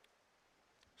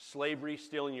 Slavery,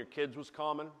 stealing your kids was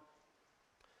common.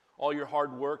 All your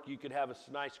hard work, you could have a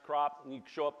nice crop, and you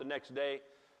show up the next day,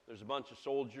 there's a bunch of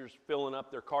soldiers filling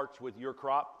up their carts with your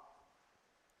crop.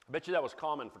 I bet you that was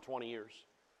common for 20 years.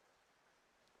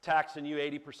 Taxing you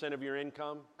 80% of your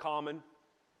income, common.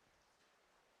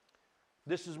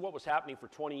 This is what was happening for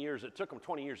 20 years. It took them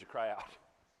 20 years to cry out.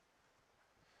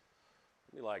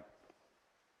 You're like,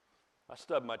 I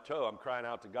stubbed my toe. I'm crying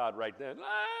out to God right then.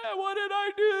 What did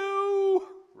I do?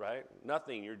 Right?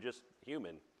 Nothing. You're just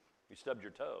human. You stubbed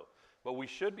your toe. But we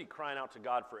should be crying out to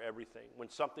God for everything. When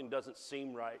something doesn't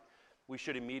seem right, we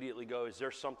should immediately go, is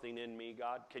there something in me,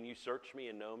 God? Can you search me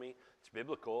and know me? It's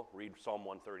biblical. Read Psalm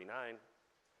 139.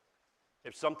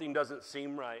 If something doesn't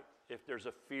seem right, if there's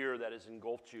a fear that has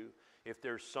engulfed you, if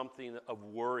there's something of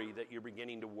worry that you're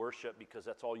beginning to worship because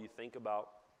that's all you think about,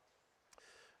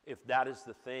 if that is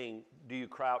the thing, do you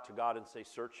cry out to God and say,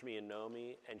 search me and know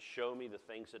me and show me the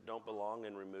things that don't belong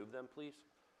and remove them, please?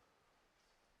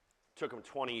 It took them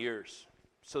 20 years,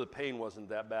 so the pain wasn't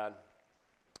that bad.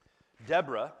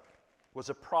 Deborah was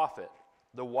a prophet,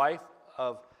 the wife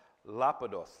of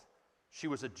Lapidoth. She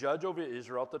was a judge over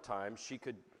Israel at the time.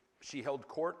 She held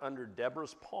court under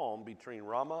Deborah's palm between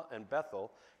Ramah and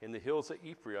Bethel in the hills of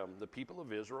Ephraim. The people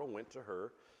of Israel went to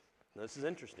her, and this is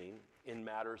interesting, in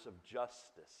matters of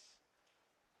justice.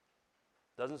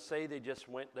 Doesn't say they just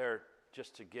went there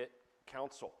just to get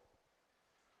counsel.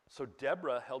 So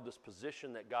Deborah held this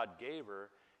position that God gave her,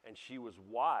 and she was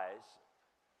wise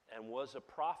and was a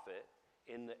prophet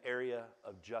in the area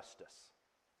of justice.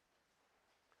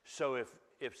 So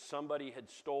if somebody had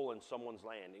stolen someone's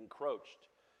land, encroached,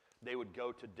 they would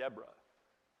go to Deborah,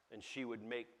 and she would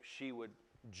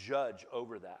judge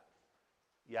over that.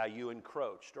 Yeah, you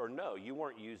encroached, or no, you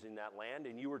weren't using that land,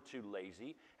 and you were too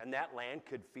lazy, and that land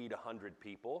could feed 100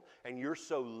 people, and you're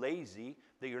so lazy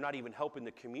that you're not even helping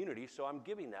the community, so I'm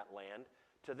giving that land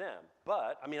to them.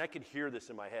 But, I could hear this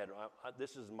in my head.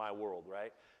 This is my world,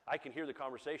 right? I can hear the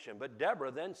conversation. But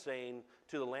Deborah then saying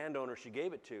to the landowner she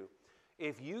gave it to,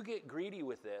 if you get greedy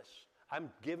with this, I'm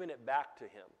giving it back to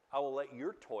him. I will let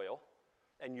your toil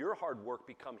and your hard work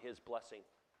become his blessing.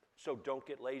 So don't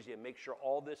get lazy and make sure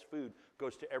all this food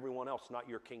goes to everyone else, not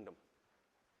your kingdom.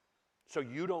 So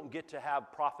you don't get to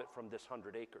have profit from this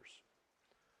 100 acres.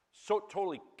 So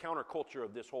totally counterculture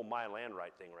of this whole my land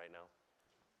right thing right now.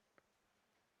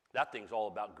 That thing's all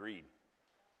about greed.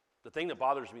 The thing that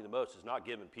bothers me the most is not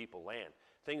giving people land.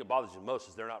 The thing that bothers me the most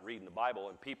is they're not reading the Bible,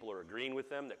 and people are agreeing with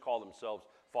them that call themselves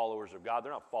followers of God.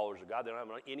 They're not followers of God. They don't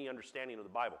have any understanding of the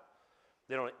Bible.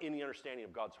 They don't have any understanding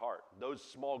of God's heart. Those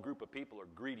small group of people are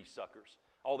greedy suckers.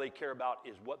 All they care about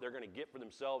is what they're going to get for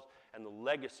themselves and the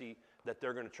legacy that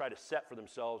they're going to try to set for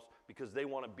themselves because they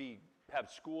want to have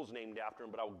schools named after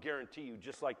them. But I will guarantee you,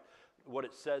 just like what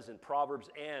it says in Proverbs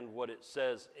and what it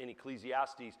says in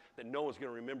Ecclesiastes, that no one's going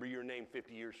to remember your name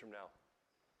 50 years from now.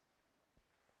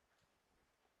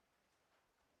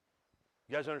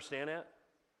 You guys understand that?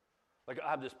 Like,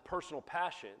 I have this personal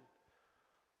passion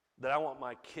that I want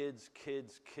my kids'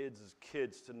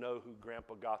 to know who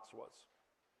Grandpa Gotts was.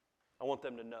 I want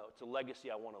them to know. It's a legacy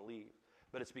I want to leave.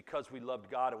 But it's because we loved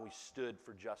God and we stood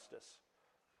for justice.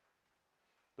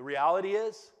 The reality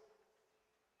is,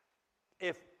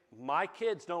 if my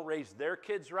kids don't raise their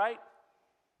kids right,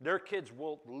 their kids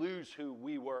will lose who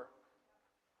we were.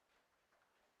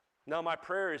 Now, my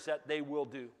prayer is that they will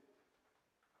do.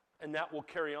 And that will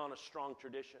carry on a strong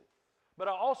tradition. But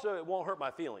also, it won't hurt my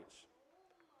feelings.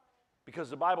 Because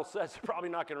the Bible says they're probably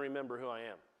not going to remember who I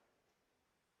am.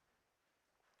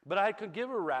 But I could give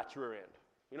a rat's rear end.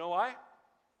 You know why?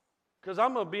 Because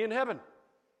I'm going to be in heaven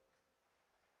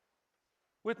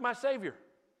with my Savior,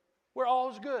 where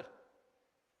all is good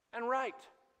and right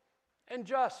and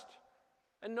just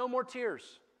and no more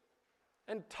tears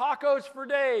and tacos for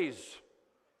days.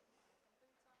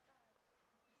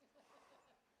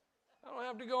 I don't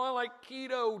have to go on like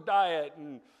keto diet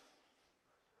and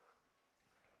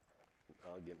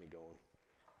get me going.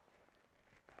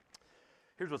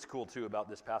 Here's what's cool too about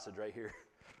this passage right here.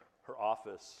 Her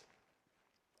office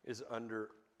is under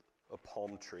a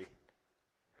palm tree.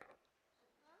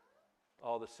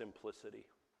 All the simplicity.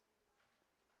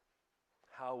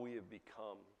 How we have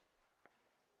become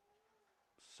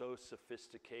so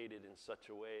sophisticated in such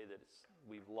a way that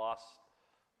we've lost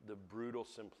the brutal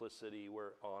simplicity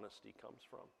where honesty comes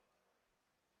from.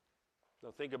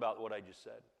 Now think about what I just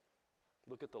said.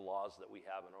 Look at the laws that we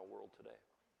have in our world today.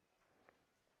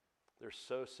 They're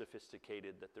so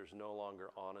sophisticated that there's no longer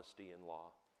honesty in law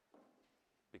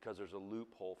because there's a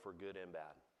loophole for good and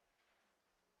bad.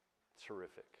 It's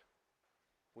horrific.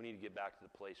 We need to get back to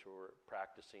the place where we're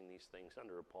practicing these things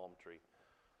under a palm tree.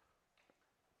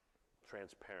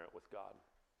 Transparent with God.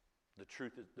 The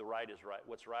truth is, the right is right.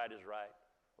 What's right is right,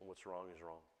 and what's wrong is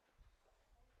wrong.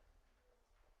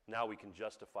 Now we can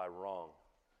justify wrong.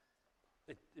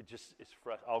 It's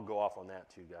fresh. I'll go off on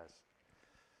that too, guys.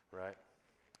 Right?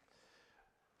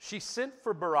 She sent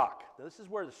for Barak. Now this is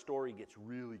where the story gets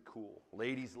really cool.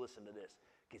 Ladies, listen to this.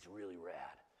 It gets really rad.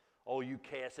 Oh, you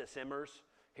KSSMers,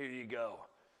 here you go.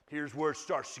 Here's where it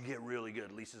starts to get really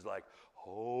good. Lisa's like,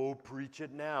 oh, preach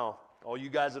it now. All you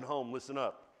guys at home, listen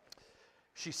up.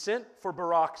 She sent for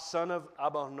Barak, son of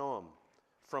Abinoam,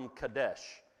 from Kadesh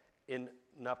in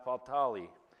Naphtali,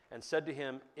 and said to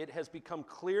him, it has become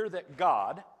clear that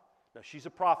God, now she's a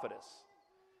prophetess,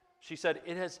 she said,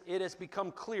 it has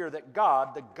become clear that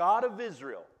God, the God of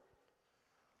Israel,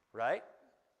 right?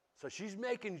 So she's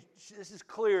making, this is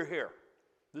clear here.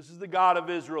 This is the God of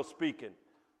Israel speaking.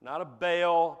 Not of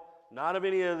Baal, not of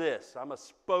any of this. I'm a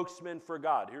spokesman for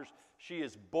God. She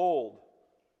is bold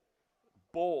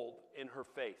in her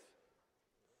faith.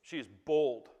 She is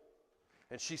bold.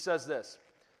 And she says this,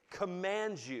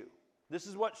 commands you. This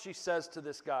is what she says to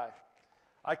this guy.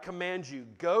 I command you,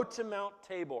 go to Mount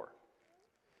Tabor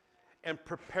and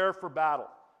prepare for battle.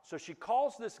 So she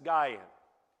calls this guy in.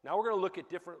 Now we're going to look at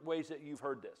different ways that you've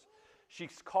heard this.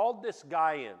 She's called this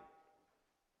guy in.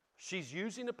 She's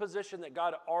using a position that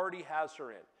God already has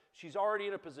her in. She's already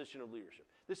in a position of leadership.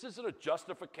 This isn't a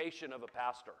justification of a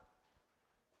pastor.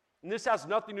 And this has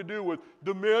nothing to do with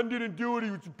the man didn't do what he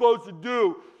was supposed to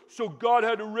do, so God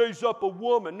had to raise up a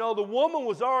woman. No, the woman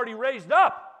was already raised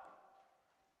up.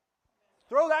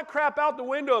 Throw that crap out the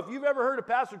window. If you've ever heard a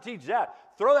pastor teach that,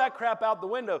 throw that crap out the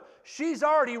window. She's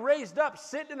already raised up,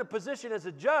 sitting in a position as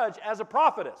a judge, as a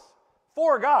prophetess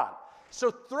for God. So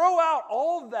throw out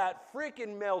all that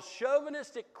freaking male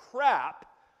chauvinistic crap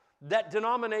that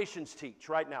denominations teach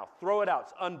right now. Throw it out.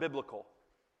 It's unbiblical.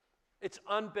 It's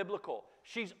unbiblical.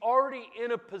 She's already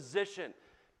in a position.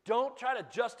 Don't try to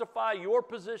justify your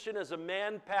position as a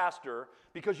man pastor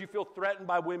because you feel threatened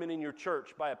by women in your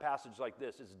church by a passage like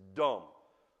this. It's dumb.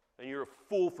 And you're a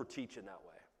fool for teaching that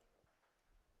way.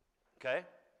 Okay?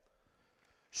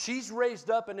 She's raised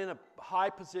up and in a high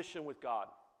position with God.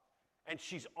 And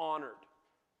she's honored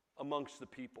amongst the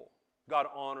people. God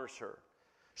honors her.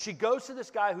 She goes to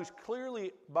this guy who's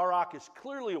clearly, Barak is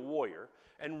clearly a warrior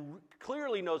and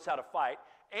clearly knows how to fight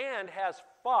and has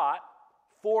fought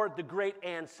for the great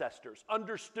ancestors,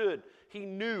 understood. He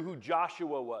knew who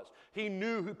Joshua was. He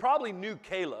probably knew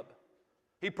Caleb.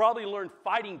 He probably learned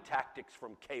fighting tactics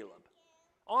from Caleb.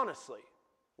 Honestly,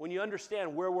 when you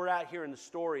understand where we're at here in the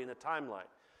story, in the timeline,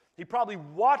 he probably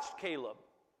watched Caleb.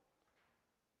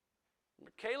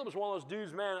 Caleb is one of those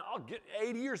dudes, man, I'll get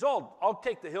 80 years old. I'll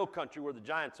take the hill country where the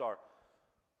giants are.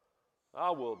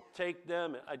 I will take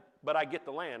them, but I get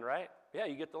the land, right? Yeah,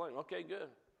 you get the land. Okay, good.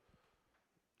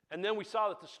 And then we saw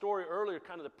that the story earlier,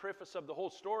 kind of the preface of the whole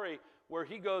story, where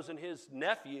he goes and his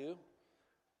nephew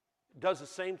does the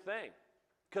same thing.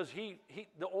 Because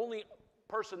the only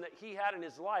person that he had in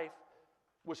his life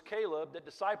was Caleb, that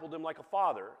discipled him like a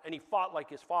father, and he fought like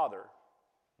his father.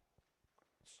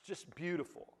 It's just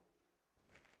beautiful.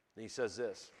 And he says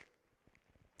this.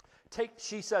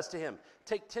 She says to him,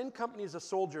 take 10 companies of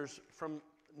soldiers from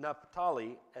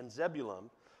Naphtali and Zebulun.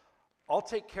 I'll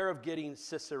take care of getting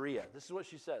Caesarea. This is what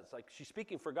she says. Like, she's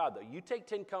speaking for God, though. You take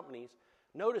 10 companies.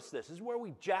 Notice this. This is where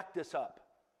we jack this up.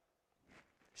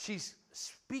 She's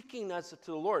speaking as to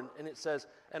the Lord, and it says,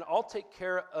 and I'll take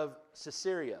care of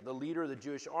Caesarea, the leader of the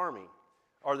Jewish army,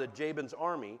 or the Jabin's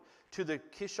army, to the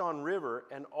Kishon River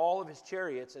and all of his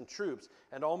chariots and troops,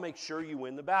 and I'll make sure you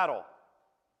win the battle.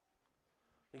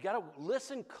 You got to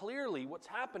listen clearly what's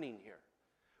happening here.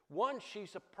 One,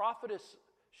 she's a prophetess.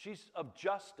 She's of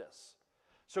justice.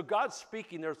 So God's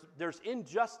speaking. There's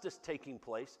injustice taking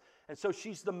place, and so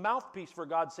she's the mouthpiece for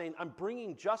God saying, I'm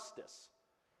bringing justice.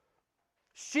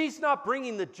 She's not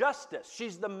bringing the justice.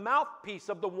 She's the mouthpiece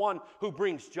of the one who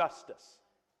brings justice.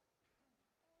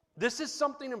 This is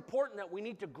something important that we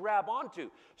need to grab onto.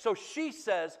 So she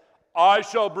says, I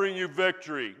shall bring you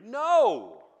victory.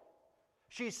 No.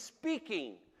 She's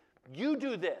speaking. You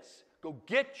do this. Go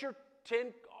get your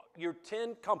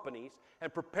 10 companies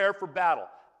and prepare for battle.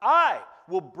 I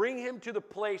will bring him to the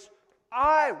place.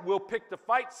 I will pick the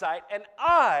fight site, and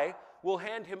I will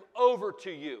hand him over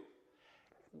to you.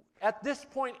 At this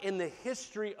point in the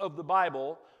history of the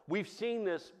Bible, we've seen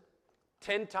this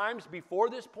 10 times before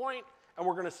this point, and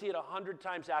we're going to see it 100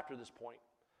 times after this point,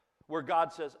 where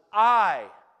God says, I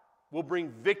will bring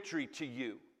victory to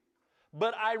you,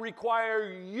 but I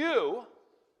require you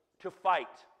to fight.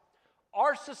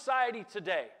 Our society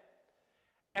today,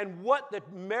 and what the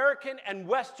American and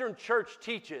Western church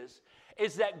teaches,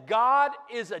 is that God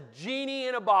is a genie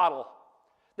in a bottle,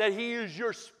 that he is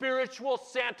your spiritual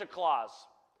Santa Claus,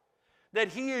 that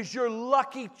he is your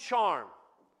lucky charm.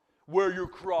 Wear your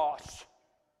cross.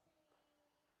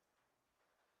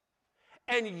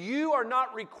 And you are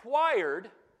not required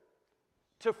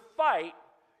to fight.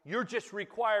 You're just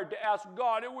required to ask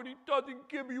God, and when he doesn't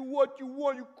give you what you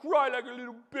want, you cry like a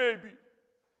little baby.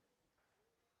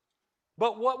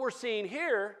 But what we're seeing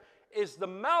here is the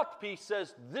mouthpiece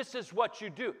says, this is what you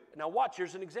do. Now watch,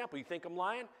 here's an example. You think I'm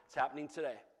lying? It's happening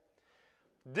today.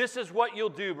 This is what you'll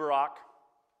do, Barak,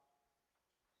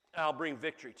 and I'll bring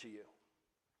victory to you.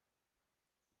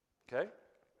 Okay?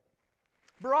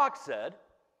 Barak said,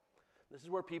 this is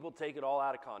where people take it all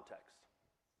out of context.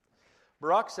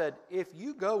 Barak said, if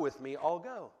you go with me, I'll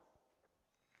go.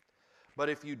 But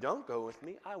if you don't go with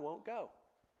me, I won't go.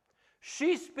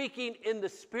 She's speaking in the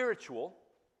spiritual.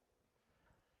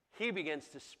 He begins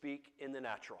to speak in the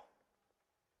natural.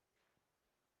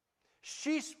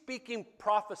 She's speaking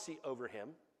prophecy over him,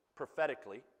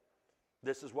 prophetically.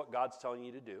 This is what God's telling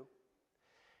you to do.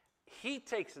 He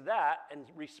takes that and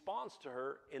responds to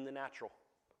her in the natural.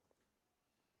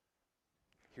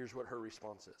 Here's what her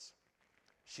response is.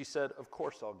 She said, of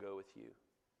course I'll go with you.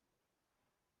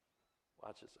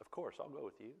 Watch this. Of course I'll go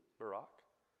with you, Barak.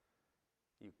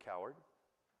 You coward.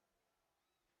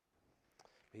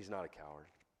 He's not a coward.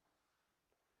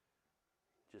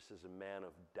 Just as a man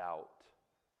of doubt,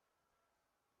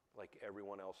 like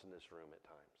everyone else in this room at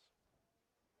times.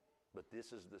 But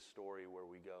this is the story where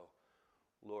we go,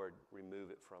 Lord, remove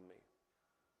it from me.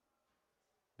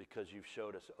 Because you've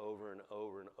showed us over and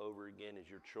over and over again as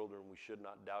your children, we should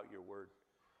not doubt your word,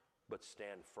 but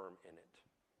stand firm in it.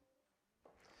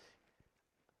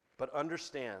 But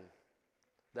understand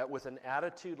that with an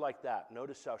attitude like that,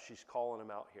 notice how she's calling him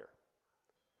out here.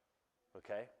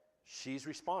 Okay? She's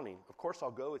responding, of course I'll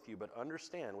go with you, but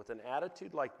understand, with an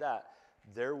attitude like that,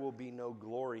 there will be no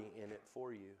glory in it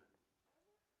for you.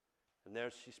 And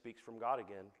there she speaks from God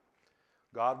again.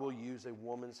 God will use a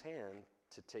woman's hand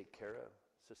to take care of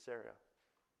Caesarea.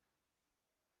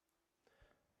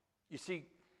 You see,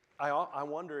 I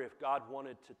wonder if God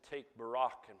wanted to take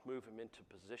Barak and move him into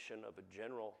position of a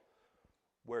general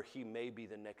where he may be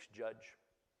the next judge.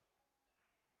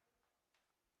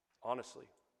 Honestly.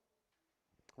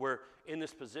 Where in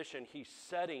this position, he's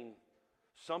setting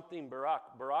something Barak,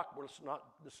 let's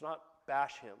not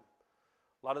bash him.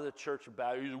 A lot of the church are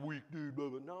bad. He's a weak dude, blah,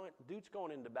 blah. No, dude's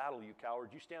going into battle, you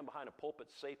cowards. You stand behind a pulpit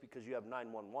safe because you have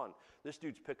 911. This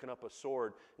dude's picking up a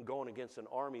sword and going against an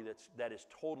army that has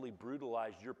totally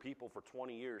brutalized your people for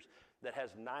 20 years, that has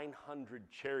 900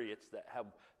 chariots that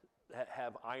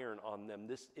have iron on them.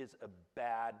 This is a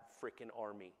bad freaking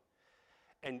army.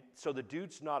 And so the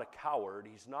dude's not a coward.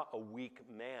 He's not a weak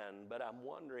man. But I'm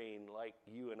wondering, like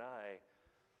you and I,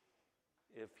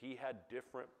 if he had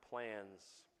different plans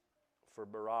for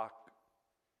Barak,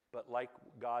 but like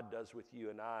God does with you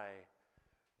and I,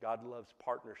 God loves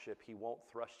partnership. He won't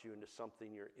thrust you into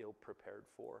something you're ill-prepared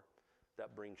for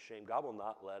that brings shame. God will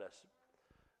not let us.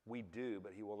 We do,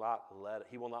 but he will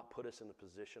not put us in the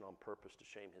position on purpose to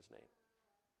shame his name.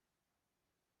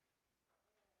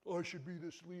 I should be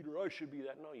this leader. I should be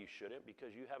that. No, you shouldn't,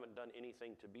 because you haven't done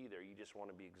anything to be there. You just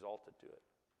want to be exalted to it.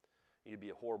 You'd be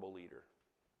a horrible leader.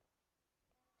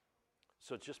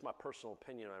 So it's just my personal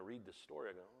opinion. I read this story,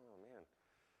 I go, oh man,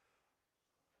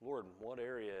 Lord, what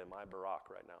area am I Barak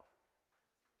right now?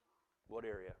 What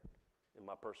area in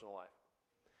my personal life?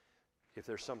 If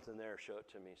there's something there, show it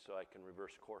to me so I can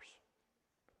reverse course.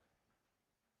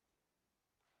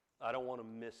 I don't want to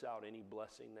miss out any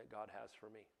blessing that God has for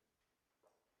me.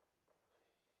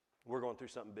 We're going through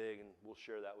something big, and we'll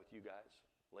share that with you guys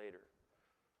later.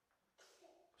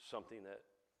 Something that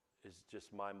is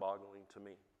just mind-boggling to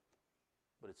me.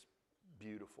 But it's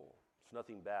beautiful. It's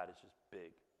nothing bad. It's just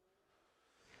big.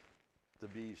 The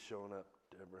bee's showing up,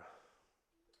 Deborah.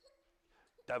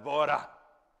 Deborah!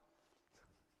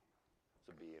 There's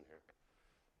a bee in here.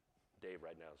 Dave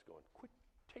right now is going, quit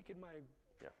taking my...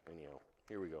 Yeah, anyhow,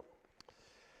 here we go.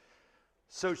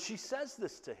 So she says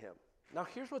this to him. Now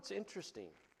here's what's interesting.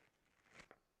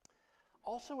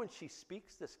 Also when she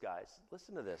speaks this, guys,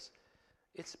 listen to this.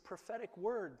 It's a prophetic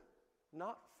word,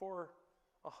 not for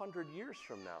 100 years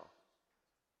from now.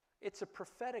 It's a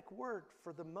prophetic word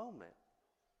for the moment.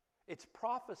 It's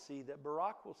prophecy that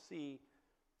Barak will see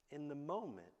in the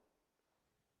moment.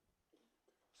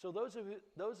 So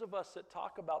those of us that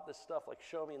talk about this stuff, like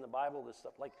show me in the Bible this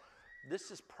stuff, like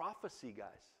this is prophecy,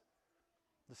 guys.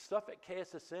 The stuff at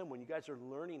KSSM, when you guys are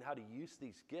learning how to use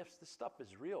these gifts, this stuff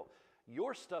is real.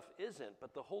 Your stuff isn't,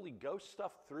 but the Holy Ghost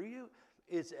stuff through you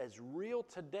is as real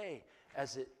today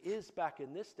as it is back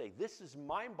in this day. This is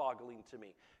mind-boggling to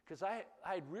me, because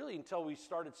I'd really, until we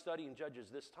started studying Judges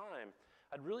this time,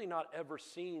 I'd really not ever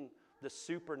seen the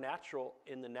supernatural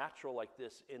in the natural like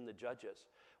this in the Judges,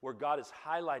 where God is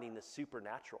highlighting the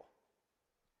supernatural.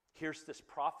 Here's this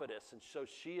prophetess, and so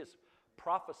she is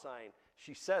prophesying.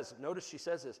 She says, notice she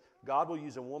says this, God will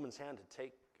use a woman's hand to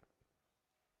take.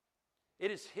 It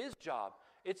is his job.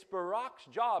 It's Barak's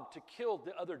job to kill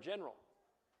the other general.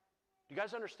 You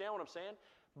guys understand what I'm saying?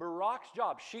 Barak's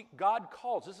job. God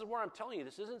calls. This is where I'm telling you.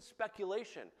 This isn't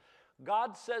speculation.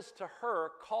 God says to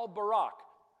her, call Barak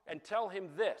and tell him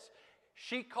this.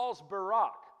 She calls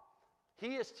Barak.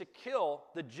 He is to kill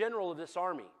the general of this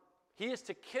army. He is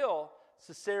to kill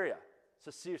Sisera,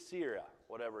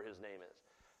 whatever his name is.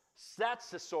 That's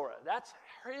Sisera. That's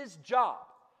his job.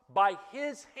 By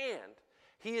his hand,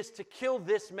 he is to kill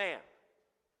this man.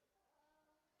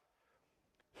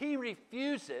 He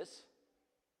refuses,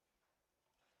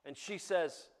 and she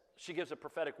says, she gives a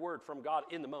prophetic word from God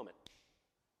in the moment.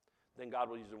 Then God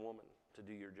will use a woman to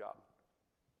do your job.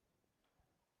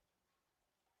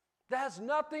 That has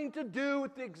nothing to do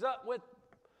with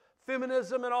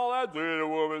feminism and all that. The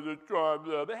woman is trying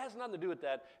to. It has nothing to do with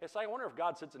that. It's like, I wonder if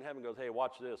God sits in heaven and goes, hey,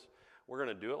 watch this. We're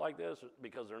going to do it like this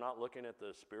because they're not looking at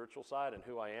the spiritual side and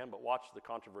who I am, but watch the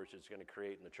controversy it's going to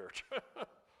create in the church.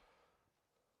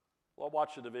 Well,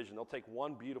 watch the division. They'll take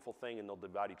one beautiful thing and they'll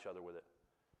divide each other with it.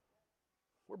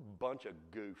 We're a bunch of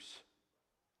goose.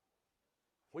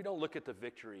 We don't look at the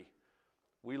victory.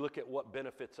 We look at what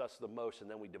benefits us the most, and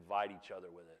then we divide each other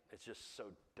with it. It's just so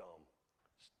dumb.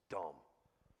 It's dumb.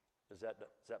 Is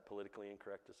that politically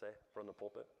incorrect to say from the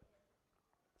pulpit?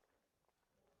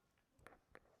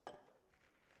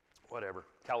 Whatever.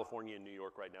 California and New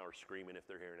York right now are screaming if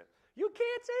they're hearing it. You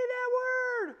can't say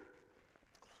that word.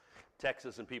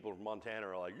 Texas and people from Montana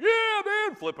are like, yeah,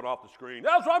 man, flipping off the screen.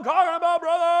 That's what I'm talking about,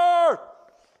 brother.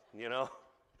 You know?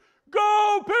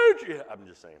 Go, Peach! Yeah, I'm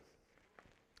just saying.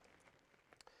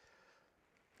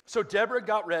 So Deborah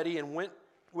got ready and went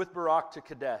with Barak to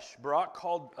Kadesh. Barak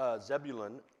called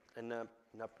Zebulun and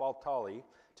Naphtali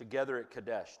together at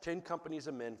Kadesh. 10 companies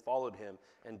of men followed him,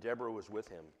 and Deborah was with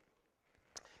him.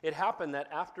 It happened that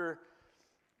after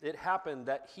it happened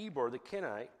that Heber the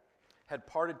Kenite had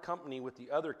parted company with the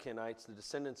other Kenites, the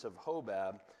descendants of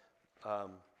Hobab,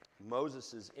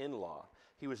 Moses' in-law.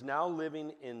 He was now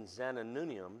living in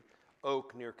Zananunium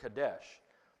Oak near Kadesh.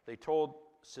 They told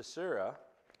Sisera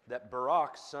that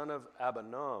Barak, son of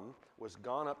Abinoam, was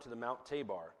gone up to the Mount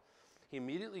Tabor. He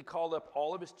immediately called up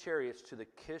all of his chariots to the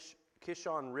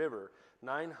Kishon River,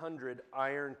 900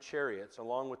 iron chariots,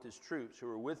 along with his troops who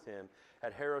were with him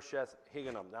at Harosheth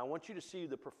Higganim. Now I want you to see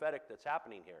the prophetic that's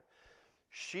happening here.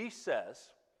 She says,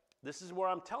 this is where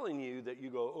I'm telling you that you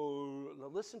go, oh,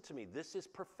 listen to me, this is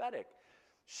prophetic.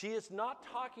 She is not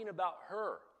talking about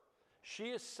her. She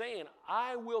is saying,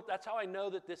 I will, that's how I know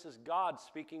that this is God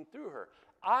speaking through her.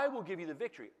 I will give you the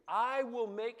victory. I will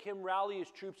make him rally his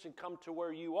troops and come to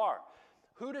where you are.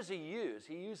 Who does he use?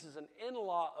 He uses an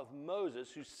in-law of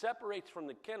Moses who separates from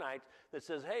the Kenites that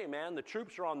says, hey man, the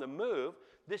troops are on the move.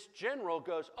 This general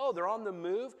goes, oh, they're on the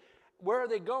move? Where are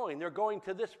they going? They're going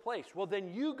to this place. Well, then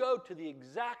you go to the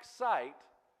exact site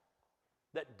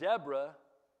that Deborah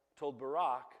told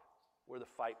Barak where the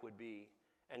fight would be,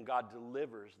 and God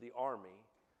delivers the army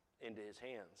into his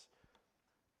hands.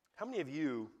 How many of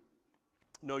you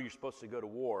know you're supposed to go to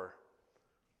war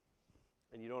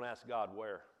and you don't ask God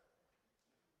where?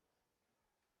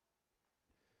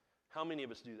 How many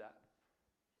of us do that?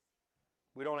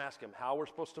 We don't ask him how we're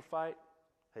supposed to fight.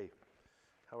 Hey,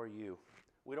 how are you?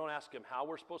 We don't ask him how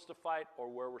we're supposed to fight or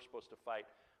where we're supposed to fight.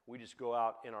 We just go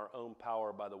out in our own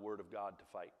power by the word of God to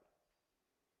fight.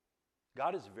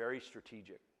 God is very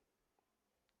strategic.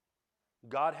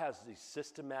 God has these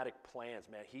systematic plans,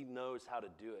 man. He knows how to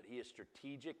do it. He is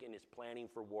strategic in his planning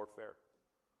for warfare.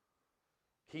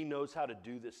 He knows how to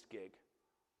do this gig,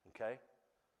 okay?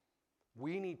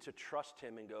 We need to trust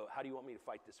him and go, how do you want me to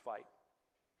fight this fight?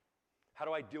 How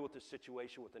do I deal with this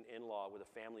situation with an in-law, with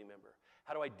a family member?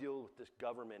 How do I deal with this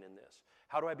government in this?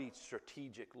 How do I be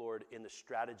strategic, Lord, in the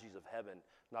strategies of heaven,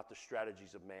 not the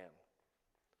strategies of man?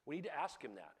 We need to ask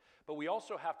him that. But we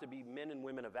also have to be men and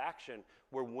women of action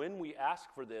where when we ask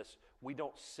for this, we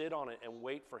don't sit on it and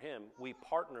wait for him. We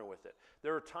partner with it.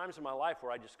 There are times in my life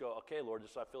where I just go, okay, Lord,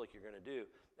 this is what I feel like you're going to do.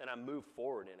 And I move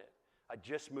forward in it. I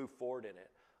just move forward in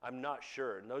it. I'm not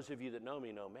sure. And those of you that know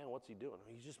me know, man, what's he doing?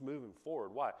 He's just moving forward.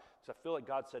 Why? Because I feel like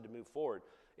God said to move forward.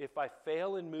 If I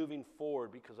fail in moving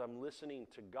forward because I'm listening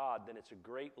to God, then it's a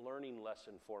great learning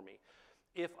lesson for me.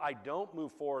 If I don't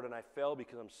move forward and I fail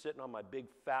because I'm sitting on my big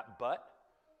fat butt,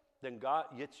 then God,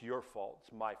 it's your fault.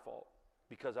 It's my fault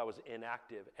because I was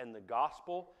inactive. And the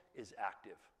gospel is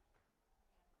active.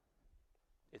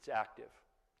 It's active.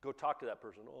 Go talk to that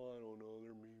person. Oh, I don't know.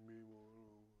 They're mean people.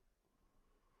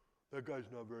 That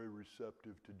guy's not very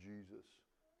receptive to Jesus.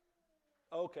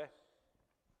 Okay.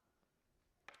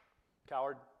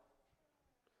 Coward.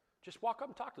 Just walk up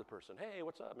and talk to the person. Hey,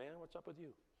 what's up, man? What's up with you?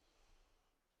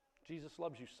 Jesus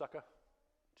loves you, sucker.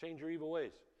 Change your evil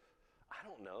ways. I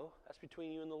don't know. That's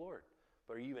between you and the Lord.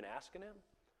 But are you even asking him?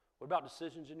 What about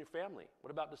decisions in your family?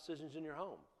 What about decisions in your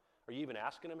home? Are you even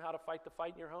asking him how to fight the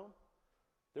fight in your home?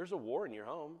 There's a war in your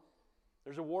home.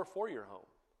 There's a war for your home.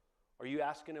 Are you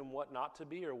asking him what not to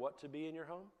be or what to be in your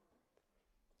home?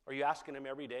 Are you asking him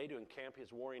every day to encamp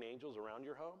his warring angels around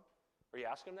your home? Are you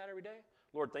asking him that every day?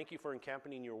 Lord, thank you for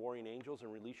encamping your warring angels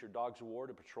and release your dogs of war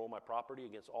to patrol my property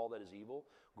against all that is evil,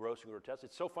 gross and grotesque.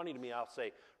 It's so funny to me, I'll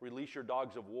say, release your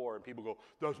dogs of war, and people go,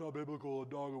 that's not biblical, a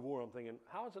dog of war. I'm thinking,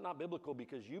 how is it not biblical?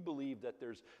 Because you believe that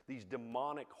there's these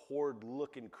demonic,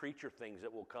 horde-looking creature things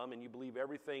that will come, and you believe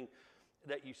everything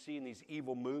that you see in these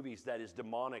evil movies that is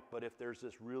demonic, but if there's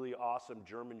this really awesome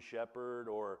German Shepherd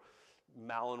or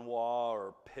Malinois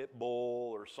or Pit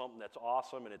Bull or something that's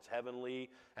awesome and it's heavenly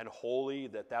and holy,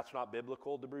 that's not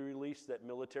biblical to be released, that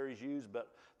militaries use, but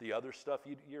the other stuff,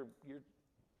 you're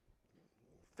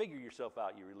figure yourself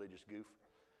out, you religious goof.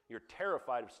 You're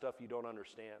terrified of stuff you don't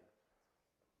understand.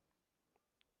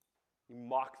 You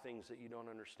mock things that you don't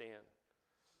understand.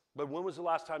 But when was the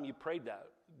last time you prayed that?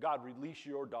 God, release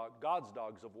your dog, God's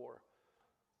dogs of war.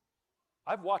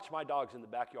 I've watched my dogs in the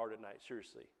backyard at night,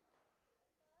 seriously.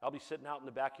 I'll be sitting out in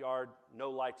the backyard, no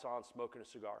lights on, smoking a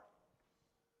cigar,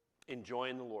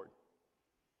 enjoying the Lord,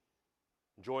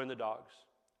 enjoying the dogs.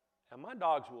 And my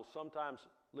dogs will sometimes,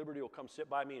 Liberty will come sit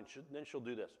by me and then she'll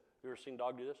do this. You ever seen a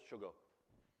dog do this? She'll go.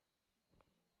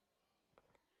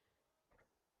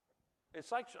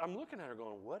 It's like I'm looking at her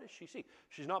going, what does she see?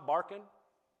 She's not barking.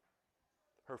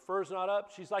 Her fur's not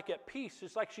up. She's like at peace.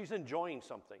 It's like she's enjoying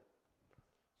something.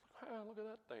 It's like, look at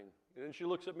that thing. And then she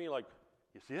looks at me like,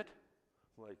 you see it?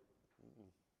 I'm like,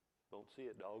 don't see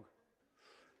it, dog.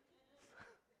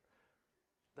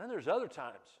 Then there's other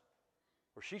times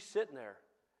where she's sitting there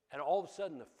and all of a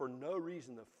sudden, for no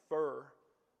reason, the fur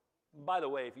By the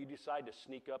way, if you decide to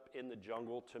sneak up in the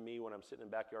jungle to me when I'm sitting in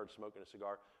the backyard smoking a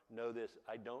cigar, know this,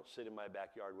 I don't sit in my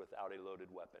backyard without a loaded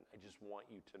weapon. I just want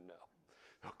you to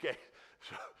know. Okay?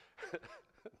 So,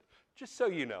 just so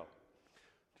you know.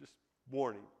 Just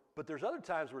warning. But there's other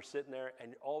times we're sitting there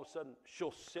and all of a sudden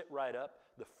she'll sit right up,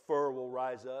 the fur will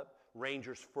rise up,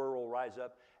 Ranger's fur will rise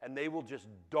up, and they will just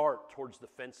dart towards the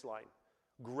fence line,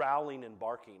 growling and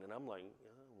barking. And I'm like,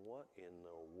 what in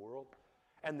the world?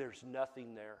 And there's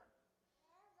nothing there.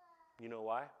 You know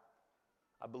why?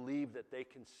 I believe that they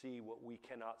can see what we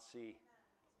cannot see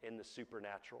in the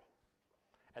supernatural.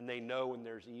 And they know when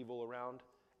there's evil around,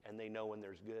 and they know when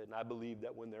there's good. And I believe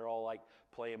that when they're all like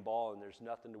playing ball and there's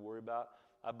nothing to worry about,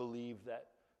 I believe that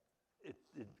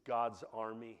God's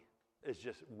army is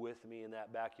just with me in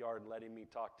that backyard and letting me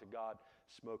talk to God,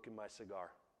 smoking my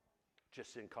cigar,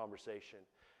 just in conversation.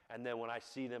 And then when I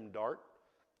see them dart,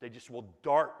 they just will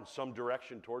dart in some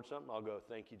direction towards something. I'll go,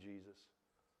 thank you, Jesus.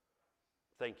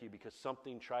 Thank you, because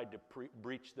something tried to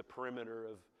breach the perimeter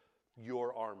of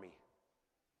your army.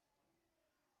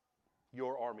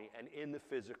 Your army. And in the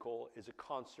physical is a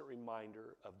constant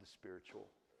reminder of the spiritual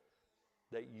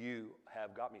that you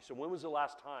have got me. So when was the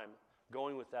last time,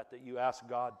 going with that you asked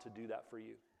God to do that for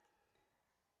you?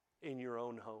 In your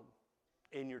own home,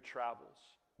 in your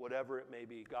travels, whatever it may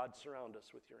be. God, surround us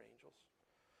with your angels.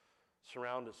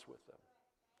 Surround us with them.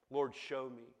 Lord, show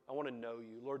me. I want to know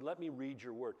you. Lord, let me read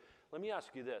your word. Let me ask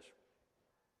you this.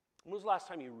 When was the last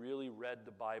time you really read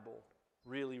the Bible?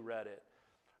 Really read it?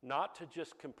 Not to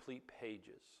just complete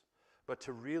pages, but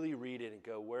to really read it and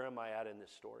go, where am I at in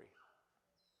this story?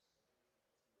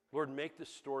 Lord, make this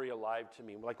story alive to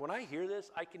me. Like when I hear this,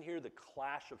 I can hear the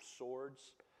clash of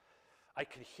swords. I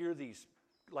can hear these,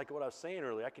 like what I was saying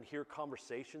earlier, I can hear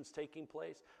conversations taking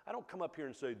place. I don't come up here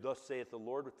and say, thus saith the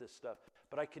Lord with this stuff,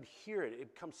 but I can hear it.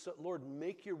 It comes, Lord,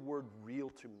 make your word real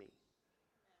to me.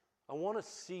 I want to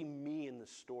see me in the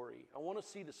story. I want to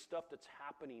see the stuff that's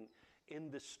happening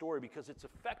in this story because it's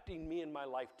affecting me in my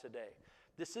life today.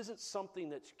 This isn't something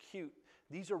that's cute.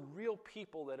 These are real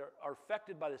people that are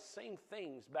affected by the same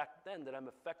things back then that I'm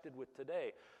affected with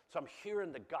today. So I'm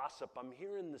hearing the gossip. I'm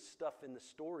hearing the stuff in the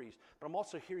stories, but I'm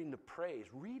also hearing the praise.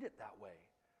 Read it that way.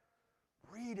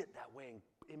 Read it that way and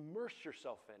immerse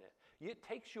yourself in it. It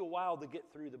takes you a while to get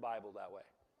through the Bible that way.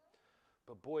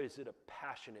 But boy, is it a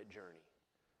passionate journey.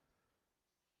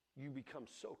 You become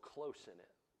so close in it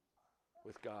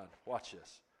with God. Watch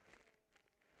this.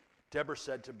 Deborah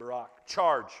said to Barak,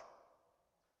 charge.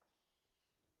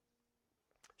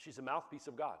 She's a mouthpiece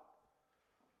of God.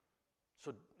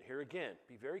 So here again,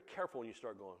 be very careful when you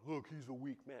start going, look, he's a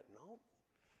weak man. No.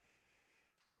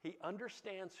 He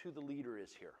understands who the leader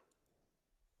is here.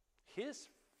 His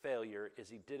failure is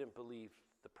he didn't believe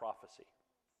the prophecy.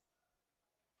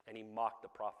 And he mocked the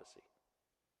prophecy.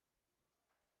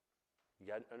 You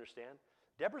got to understand?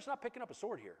 Deborah's not picking up a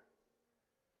sword here.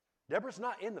 Deborah's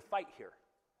not in the fight here.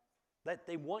 That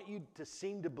they want you to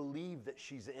seem to believe that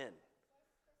she's in.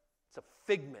 It's a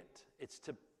figment. It's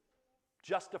to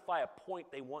justify a point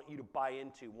they want you to buy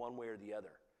into one way or the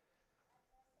other.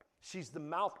 She's the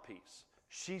mouthpiece.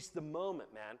 She's the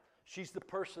moment, man. She's the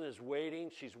person that's waiting.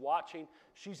 She's watching.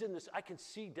 She's in this. I can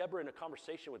see Deborah in a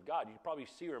conversation with God. You probably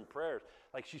see her in prayers.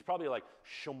 Like she's probably like,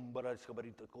 she's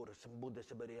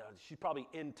probably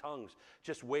in tongues,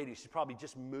 just waiting. She's probably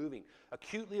just moving,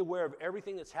 acutely aware of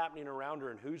everything that's happening around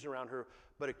her and who's around her,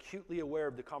 but acutely aware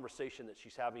of the conversation that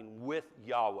she's having with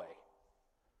Yahweh.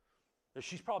 And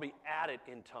she's probably at it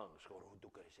in tongues.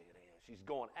 She's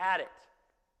going at it.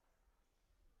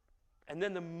 And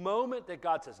then the moment that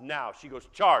God says, now, she goes,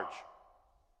 charge.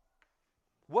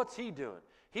 What's he doing?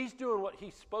 He's doing what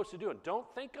he's supposed to do. And don't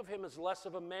think of him as less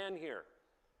of a man here.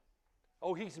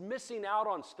 Oh, he's missing out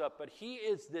on stuff, but he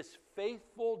is this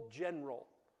faithful general.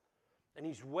 And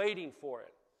he's waiting for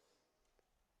it.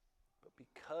 But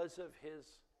because of his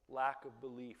lack of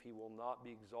belief, he will not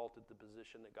be exalted to the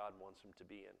position that God wants him to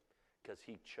be in. Because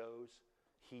he chose,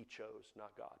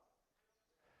 not God.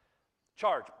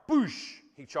 Charge. Boosh!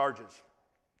 He charges.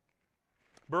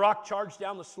 Barak charged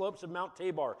down the slopes of Mount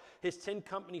Tabor, his 10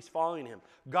 companies following him.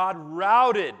 God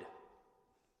routed.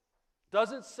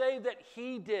 Doesn't say that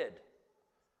he did.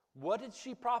 What did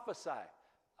she prophesy?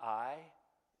 I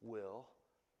will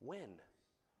win.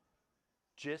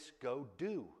 Just go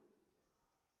do.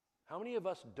 How many of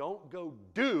us don't go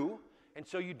do, and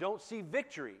so you don't see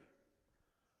victory?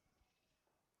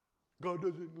 God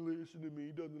doesn't listen to me,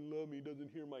 he doesn't love me, he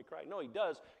doesn't hear my cry. No, he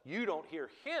does. You don't hear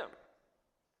him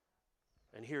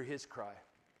and hear his cry.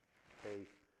 Hey,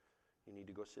 you need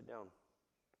to go sit down.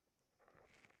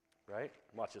 Right?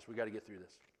 Watch this. We got to get through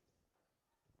this.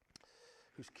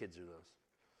 Whose kids are those?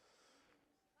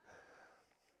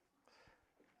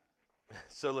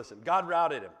 So listen, God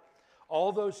routed him.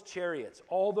 All those chariots,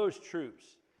 all those troops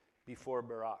before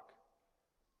Barak.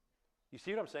 You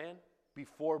see what I'm saying?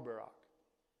 Before Barak.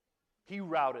 He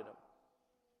routed them.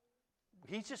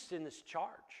 He's just in this charge.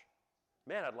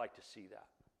 Man, I'd like to see that.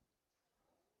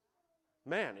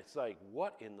 Man, it's like,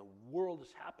 what in the world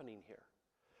is happening here?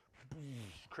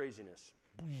 Craziness.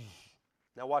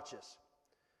 Now watch this.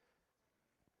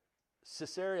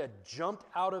 Sisera jumped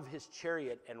out of his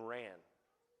chariot and ran.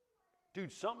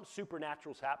 Dude, something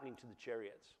supernatural is happening to the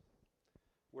chariots.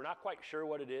 We're not quite sure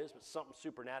what it is, but something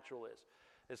supernatural is.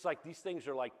 It's like these things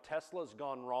are like Tesla's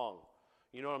gone wrong.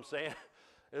 You know what I'm saying?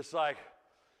 It's like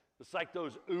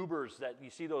those Ubers that you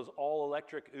see, those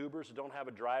all-electric Ubers that don't have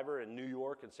a driver in New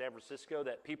York and San Francisco,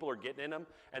 that people are getting in them,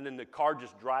 and then the car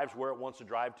just drives where it wants to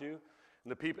drive to,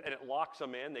 and it locks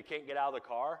them in. They can't get out of the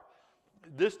car.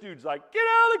 This dude's like, get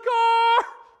out of the car!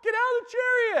 Get out of the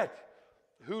chariot!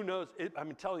 Who knows?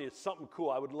 I'm telling you, it's something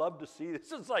cool. I would love to see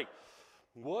this. It's like,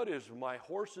 what is, my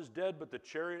horse is dead, but the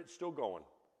chariot's still going.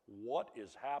 What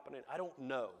is happening? I don't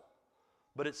know.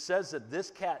 But it says that this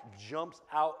cat jumps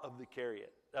out of the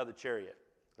chariot.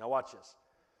 Now watch this.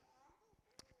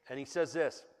 And he says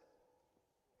this.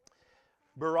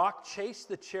 Barak chased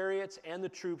the chariots and the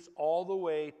troops all the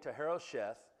way to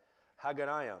Harosheth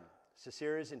Hagganaim.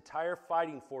 Sisera's entire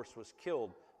fighting force was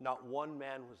killed. Not one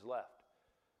man was left.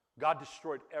 God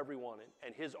destroyed everyone,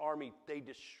 and his army, they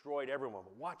destroyed everyone.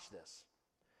 But watch this.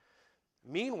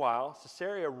 Meanwhile,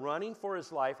 Sisera, running for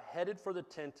his life, headed for the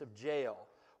tent of Jael,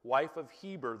 wife of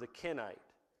Heber the Kenite.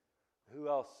 Who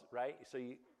else, right? So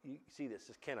you see this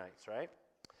is Kenites, right?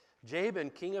 Jabin,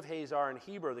 king of Hazar, and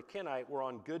Heber the Kenite were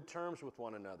on good terms with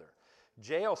one another.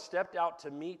 Jael stepped out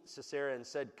to meet Sisera and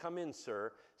said, come in,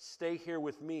 sir. Stay here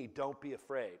with me. Don't be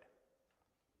afraid.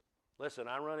 Listen,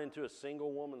 I run into a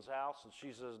single woman's house, and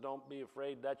she says, don't be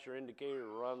afraid. That's your indicator to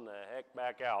run the heck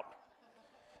back out.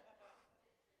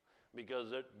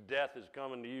 Because death is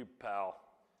coming to you, pal.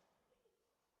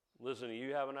 Listen,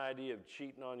 you have an idea of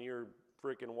cheating on your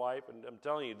freaking wife, and I'm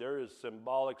telling you, there is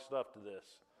symbolic stuff to this.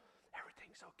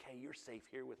 Everything's okay. You're safe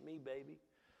here with me, baby.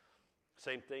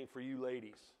 Same thing for you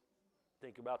ladies.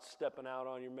 Think about stepping out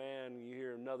on your man, and you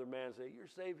hear another man say, you're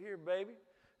safe here, baby.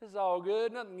 It's all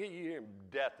good. Nothing to get you here.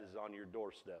 Death is on your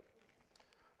doorstep.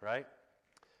 Right?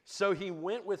 So he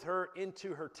went with her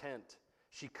into her tent.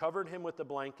 She covered him with a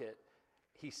blanket.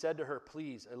 He said to her,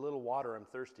 please, a little water, I'm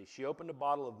thirsty. She opened a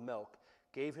bottle of milk,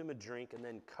 gave him a drink, and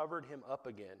then covered him up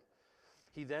again.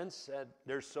 He then said,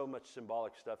 there's so much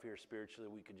symbolic stuff here spiritually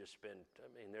we could just spend.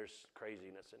 I mean, there's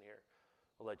craziness in here.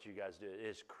 I'll let you guys do it. It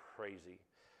is crazy.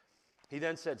 He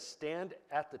then said, stand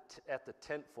at the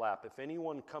tent flap. If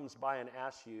anyone comes by and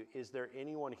asks you, is there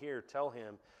anyone here? Tell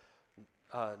him,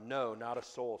 no, not a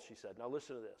soul, she said. Now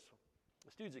listen to this.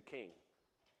 This dude's a king.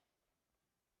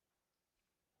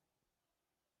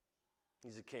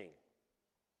 He's a king.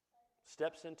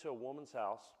 Steps into a woman's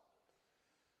house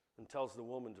and tells the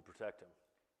woman to protect him.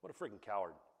 What a freaking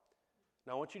coward.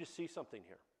 Now I want you to see something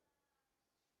here.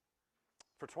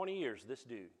 For 20 years, this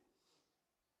dude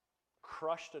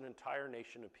crushed an entire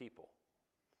nation of people.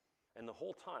 And the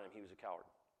whole time, he was a coward.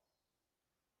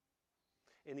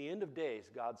 In the end of days,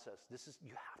 God says,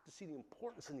 you have to see the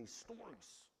importance in these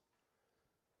stories.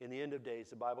 In the end of days,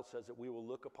 the Bible says that we will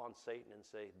look upon Satan and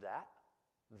say,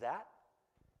 that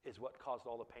is what caused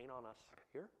all the pain on us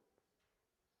here.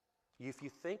 If you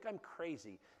think I'm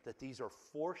crazy that these are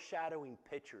foreshadowing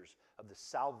pictures of the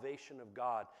salvation of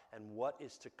God and what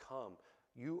is to come,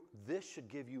 this should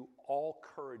give you all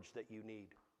courage that you need.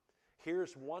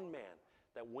 Here's one man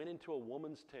that went into a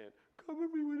woman's tent. Cover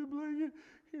me with a blanket.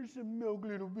 Here's some milk,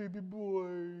 little baby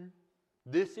boy.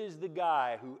 This is the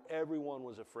guy who everyone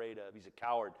was afraid of. He's a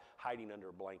coward hiding under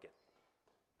a blanket.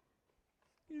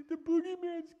 The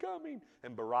boogeyman's coming.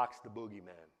 And Barak's the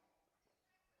boogeyman.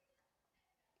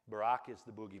 Barak is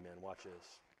the boogeyman. Watch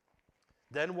this.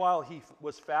 Then while he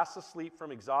was fast asleep from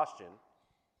exhaustion,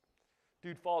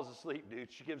 dude falls asleep,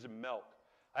 dude. She gives him milk.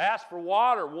 I asked for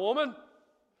water, woman.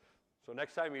 So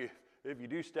next time if you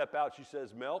do step out, she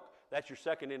says milk, that's your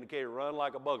second indicator. Run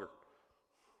like a bugger.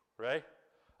 Right?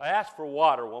 I asked for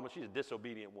water, woman. She's a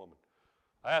disobedient woman.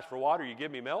 I asked for water, you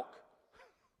give me milk?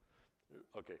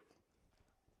 Okay.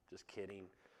 Just kidding.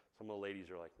 Some of the ladies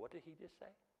are like, what did he just say?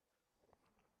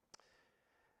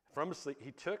 From asleep,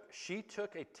 she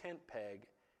took a tent peg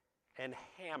and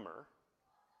hammer.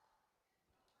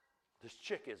 This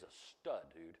chick is a stud,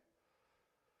 dude.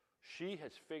 She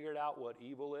has figured out what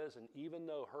evil is, and even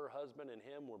though her husband and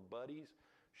him were buddies,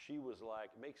 she was like,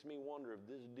 makes me wonder if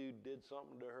this dude did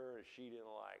something to her and she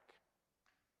didn't like.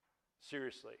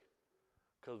 Seriously.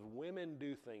 Because women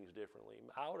do things differently.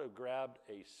 I would have grabbed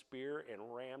a spear and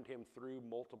rammed him through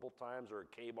multiple times, or a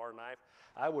K-bar knife.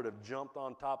 I would have jumped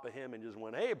on top of him and just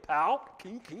went, hey, pal,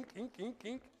 kink, kink, kink, kink,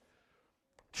 kink.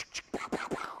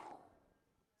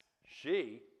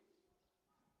 She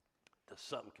does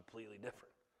something completely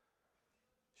different.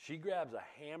 She grabs a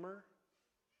hammer,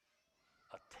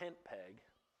 a tent peg.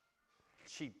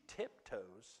 She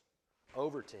tiptoes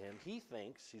over to him. He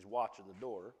thinks she's watching the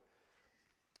door.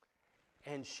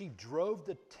 And she drove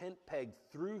the tent peg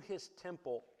through his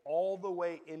temple all the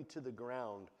way into the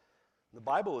ground. The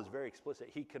Bible is very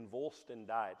explicit. He convulsed and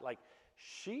died. Like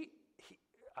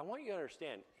I want you to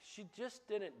understand, she just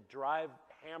didn't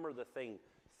hammer the thing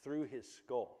through his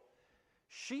skull.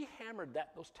 She hammered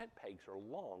that. Those tent pegs are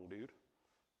long, dude.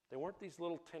 They weren't these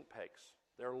little tent pegs.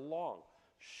 They're long.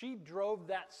 She drove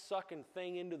that sucking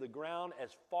thing into the ground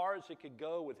as far as it could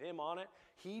go with him on it.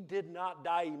 He did not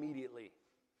die immediately.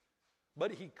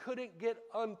 But he couldn't get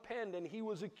unpinned, and he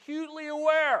was acutely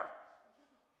aware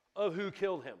of who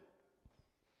killed him.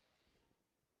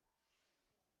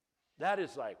 That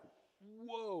is like,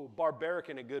 whoa, barbaric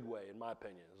in a good way, in my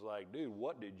opinion. It's like, dude,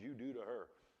 what did you do to her?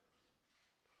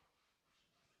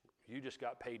 You just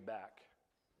got paid back.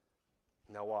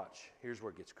 Now watch. Here's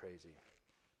where it gets crazy.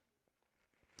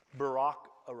 Barak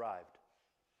arrived.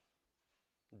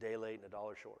 A day late and a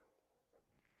dollar short.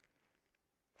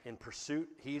 In pursuit,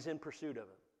 he's in pursuit of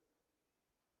him.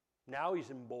 Now he's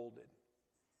emboldened.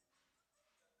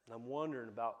 And I'm wondering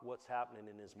about what's happening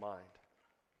in his mind.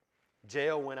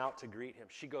 Jael went out to greet him.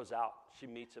 She goes out. She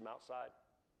meets him outside.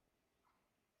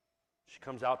 She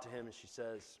comes out to him and she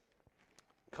says,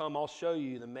 come, I'll show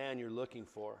you the man you're looking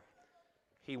for.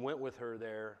 He went with her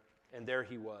there, and there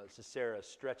he was, Sisera,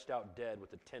 stretched out dead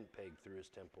with a tent peg through his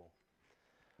temple.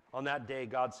 On that day,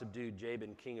 God subdued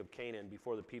Jabin, king of Canaan,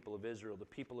 before the people of Israel. The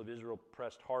people of Israel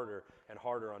pressed harder and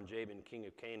harder on Jabin, king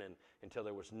of Canaan, until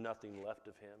there was nothing left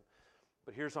of him.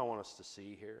 But here's what I want us to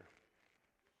see here.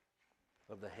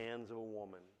 Of the hands of a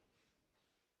woman,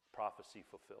 prophecy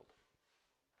fulfilled.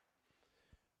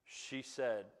 She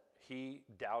said, he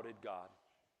doubted God.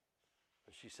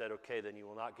 But she said, okay, then you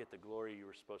will not get the glory you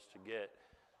were supposed to get.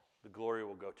 The glory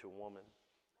will go to a woman.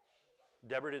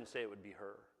 Deborah didn't say it would be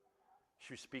her.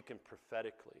 She was speaking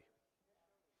prophetically.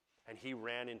 And he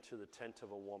ran into the tent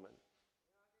of a woman.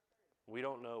 We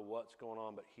don't know what's going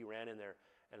on, but he ran in there.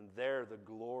 And there the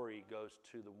glory goes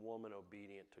to the woman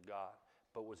obedient to God,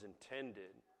 but was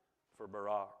intended for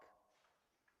Barak.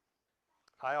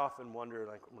 I often wonder,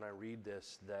 like when I read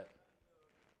this, that,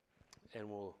 and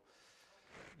we'll,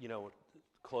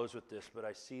 close with this, but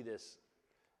I see this,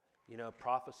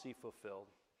 prophecy fulfilled.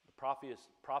 The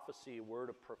prophecy,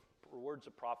 words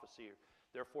of prophecy,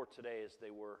 therefore today as they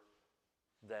were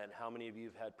then. How many of you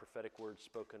have had prophetic words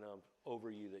spoken of over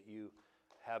you that you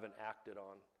haven't acted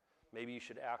on? Maybe you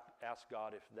should ask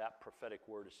God if that prophetic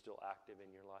word is still active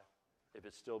in your life, if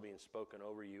it's still being spoken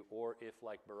over you, or if,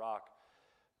 like Barak,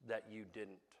 that you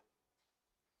didn't.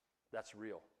 That's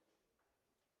real.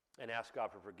 And ask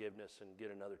God for forgiveness and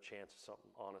get another chance at something,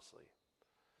 honestly.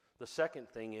 The second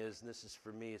thing is, and this is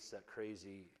for me, it's that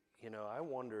crazy,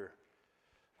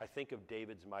 I think of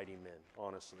David's mighty men,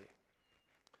 honestly.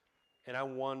 And I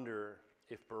wonder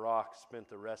if Barak spent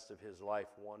the rest of his life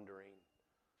wondering,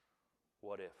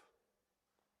 what if?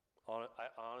 I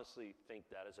honestly think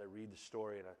that as I read the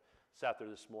story, and I sat there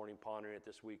this morning pondering it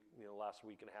this week, last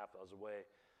week and a half I was away.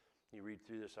 You read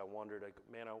through this, I wondered,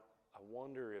 I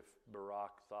wonder if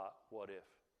Barak thought, what if?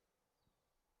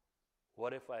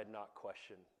 What if I had not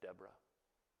questioned Deborah,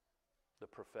 the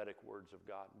prophetic words of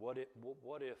God? What if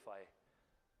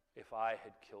I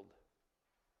had killed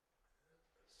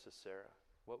Sisera?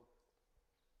 What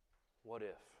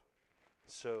if?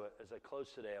 So as I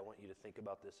close today, I want you to think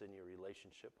about this in your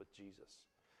relationship with Jesus.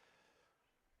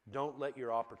 Don't let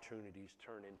your opportunities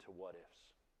turn into what ifs.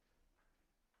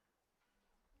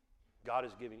 God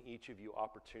is giving each of you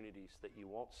opportunities that you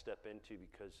won't step into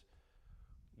because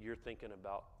you're thinking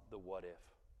about the what if.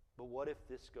 But what if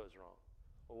this goes wrong?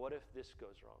 Well, what if this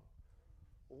goes wrong?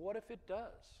 Well, what if it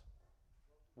does?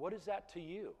 What is that to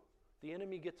you? The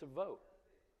enemy gets a vote.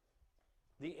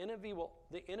 The enemy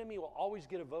will always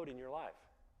get a vote in your life.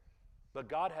 But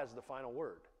God has the final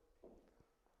word.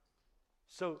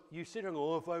 So you sit here and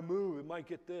go, if I move, it might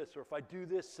get this. Or if I do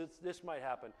this, this might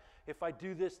happen. If I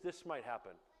do this, this might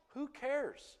happen. Who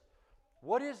cares?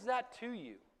 What is that to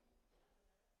you?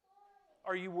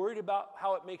 Are you worried about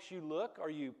how it makes you look? Are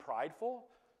you prideful?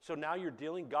 So now you're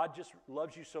God just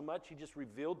loves you so much, he just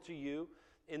revealed to you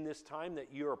in this time that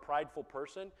you're a prideful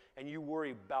person and you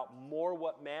worry about more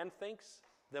what man thinks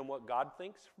than what God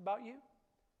thinks about you?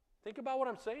 Think about what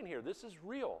I'm saying here. This is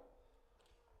real.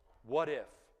 What if?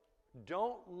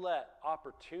 Don't let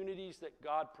opportunities that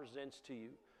God presents to you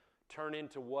turn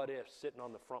into what if sitting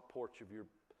on the front porch of your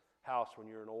house when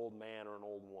you're an old man or an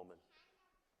old woman.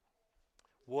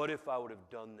 What if I would have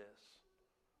done this?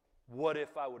 What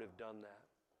if I would have done that?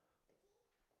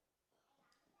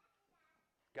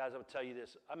 Guys, I'll tell you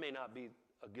this. I may not be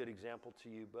a good example to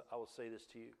you, but I will say this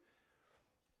to you.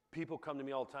 People come to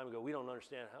me all the time and go, we don't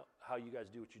understand how you guys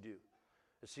do what you do.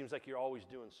 It seems like you're always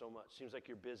doing so much. It seems like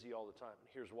you're busy all the time. And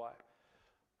here's why.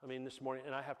 I mean, this morning,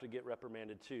 and I have to get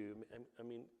reprimanded too. I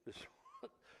mean,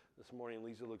 this morning,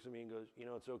 Lisa looks at me and goes, you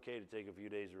know, it's okay to take a few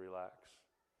days to relax.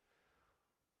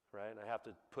 Right? And I have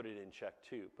to put it in check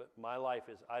too. But my life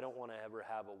is, I don't want to ever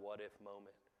have a what if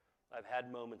moment. I've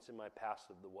had moments in my past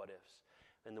of the what ifs.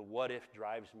 And the what if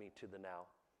drives me to the now.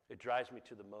 It drives me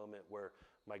to the moment where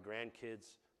my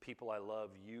grandkids, people I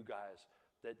love, you guys,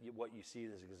 what you see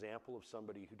is an example of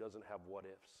somebody who doesn't have what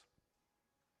ifs.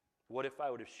 What if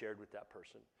I would have shared with that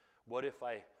person? What if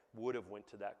I would have went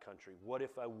to that country? What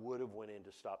if I would have went in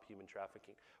to stop human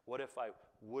trafficking? What if I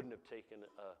wouldn't have taken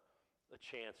a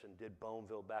chance and did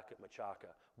Boneville back at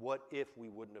Machaca? What if we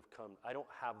wouldn't have come? I don't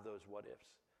have those what ifs.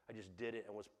 I just did it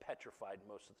and was petrified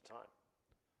most of the time.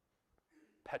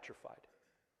 Petrified.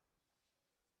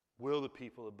 Will the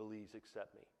people of Belize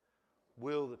accept me?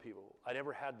 Will the people? I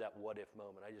never had that what if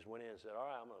moment. I just went in and said, all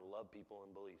right, I'm going to love people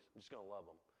in Belize. I'm just going to love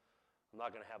them. I'm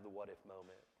not going to have the what if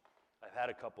moment. I've had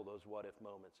a couple of those what if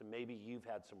moments, and maybe you've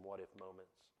had some what if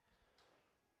moments.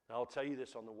 And I'll tell you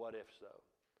this on the what ifs, though.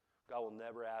 God will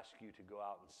never ask you to go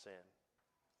out and sin.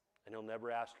 And he'll never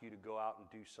ask you to go out and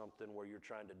do something where you're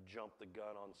trying to jump the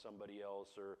gun on somebody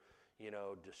else or,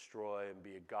 destroy and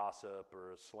be a gossip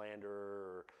or a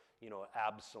slanderer or,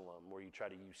 Absalom, where you try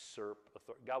to usurp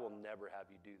authority. God will never have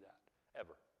you do that,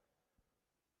 ever.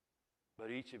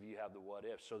 But each of you have the what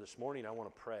if. So this morning I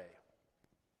want to pray.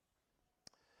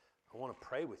 I want to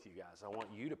pray with you guys. I want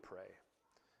you to pray.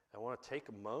 I want to take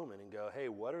a moment and go, hey,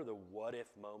 what are the what if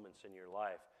moments in your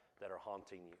life that are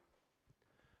haunting you?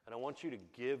 And I want you to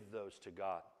give those to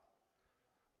God.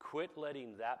 Quit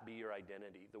letting that be your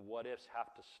identity. The what ifs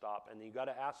have to stop. And you got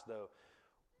to ask, though,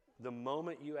 the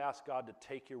moment you ask God to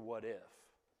take your what if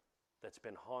that's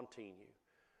been haunting you,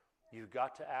 you've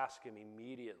got to ask him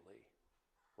immediately,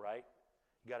 right?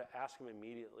 You got to ask him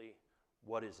immediately,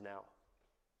 what is now?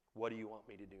 What do you want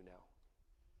me to do now?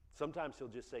 Sometimes he'll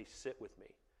just say, sit with me.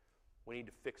 We need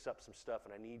to fix up some stuff,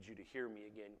 and I need you to hear me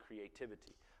again,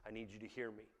 creativity. I need you to hear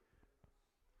me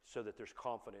so that there's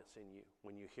confidence in you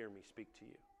when you hear me speak to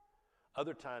you.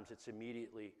 Other times it's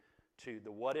immediately to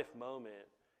the what if moment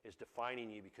is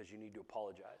defining you because you need to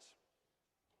apologize.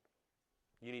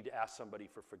 You need to ask somebody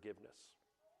for forgiveness.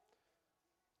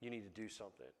 You need to do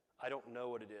something. I don't know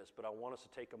what it is, but I want us to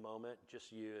take a moment,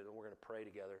 just you, and we're going to pray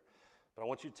together. But I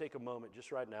want you to take a moment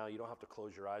just right now. You don't have to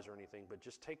close your eyes or anything, but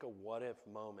just take a what if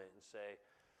moment and say,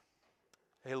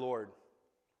 hey, Lord,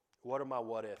 what are my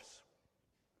what ifs?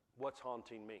 What's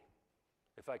haunting me?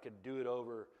 If I could do it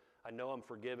over, I know I'm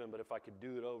forgiven, but if I could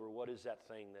do it over, what is that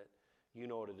thing that you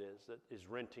know what it is, that is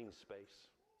renting space?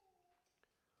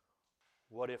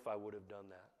 What if I would have done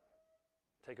that?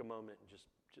 Take a moment and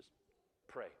just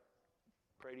pray.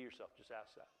 Pray to yourself. Just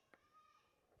ask that.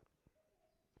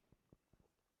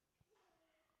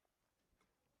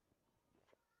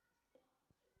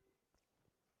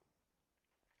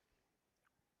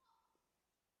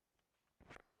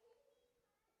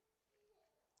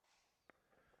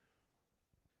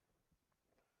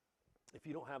 If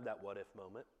you don't have that what if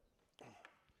moment,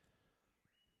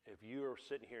 if you are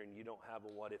sitting here and you don't have a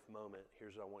what if moment,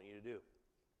 here's what I want you to do.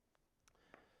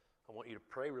 I want you to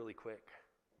pray really quick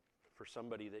for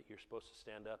somebody that you're supposed to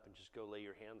stand up and just go lay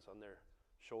your hands on their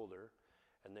shoulder,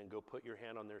 and then go put your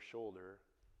hand on their shoulder.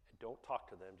 And don't talk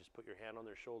to them, just put your hand on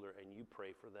their shoulder and you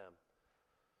pray for them.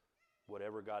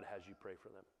 Whatever God has you pray for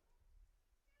them.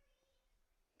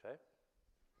 Okay?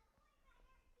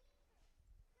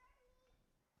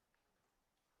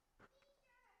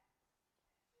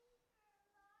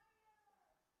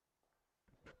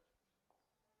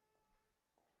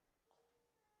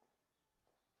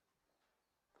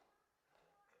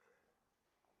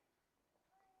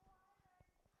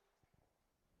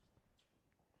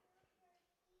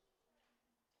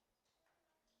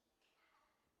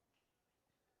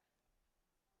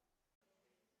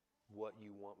 What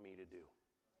you want me to do.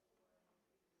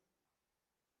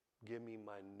 Give me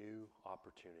my new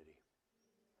opportunity.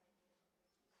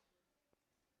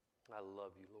 I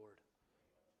love you, Lord.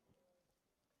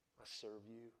 I serve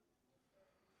you.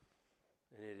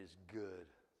 And it is good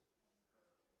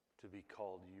to be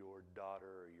called your daughter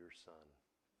or your son.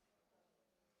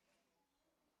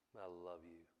 I love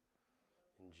you.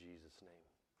 In Jesus' name,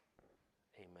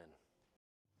 amen.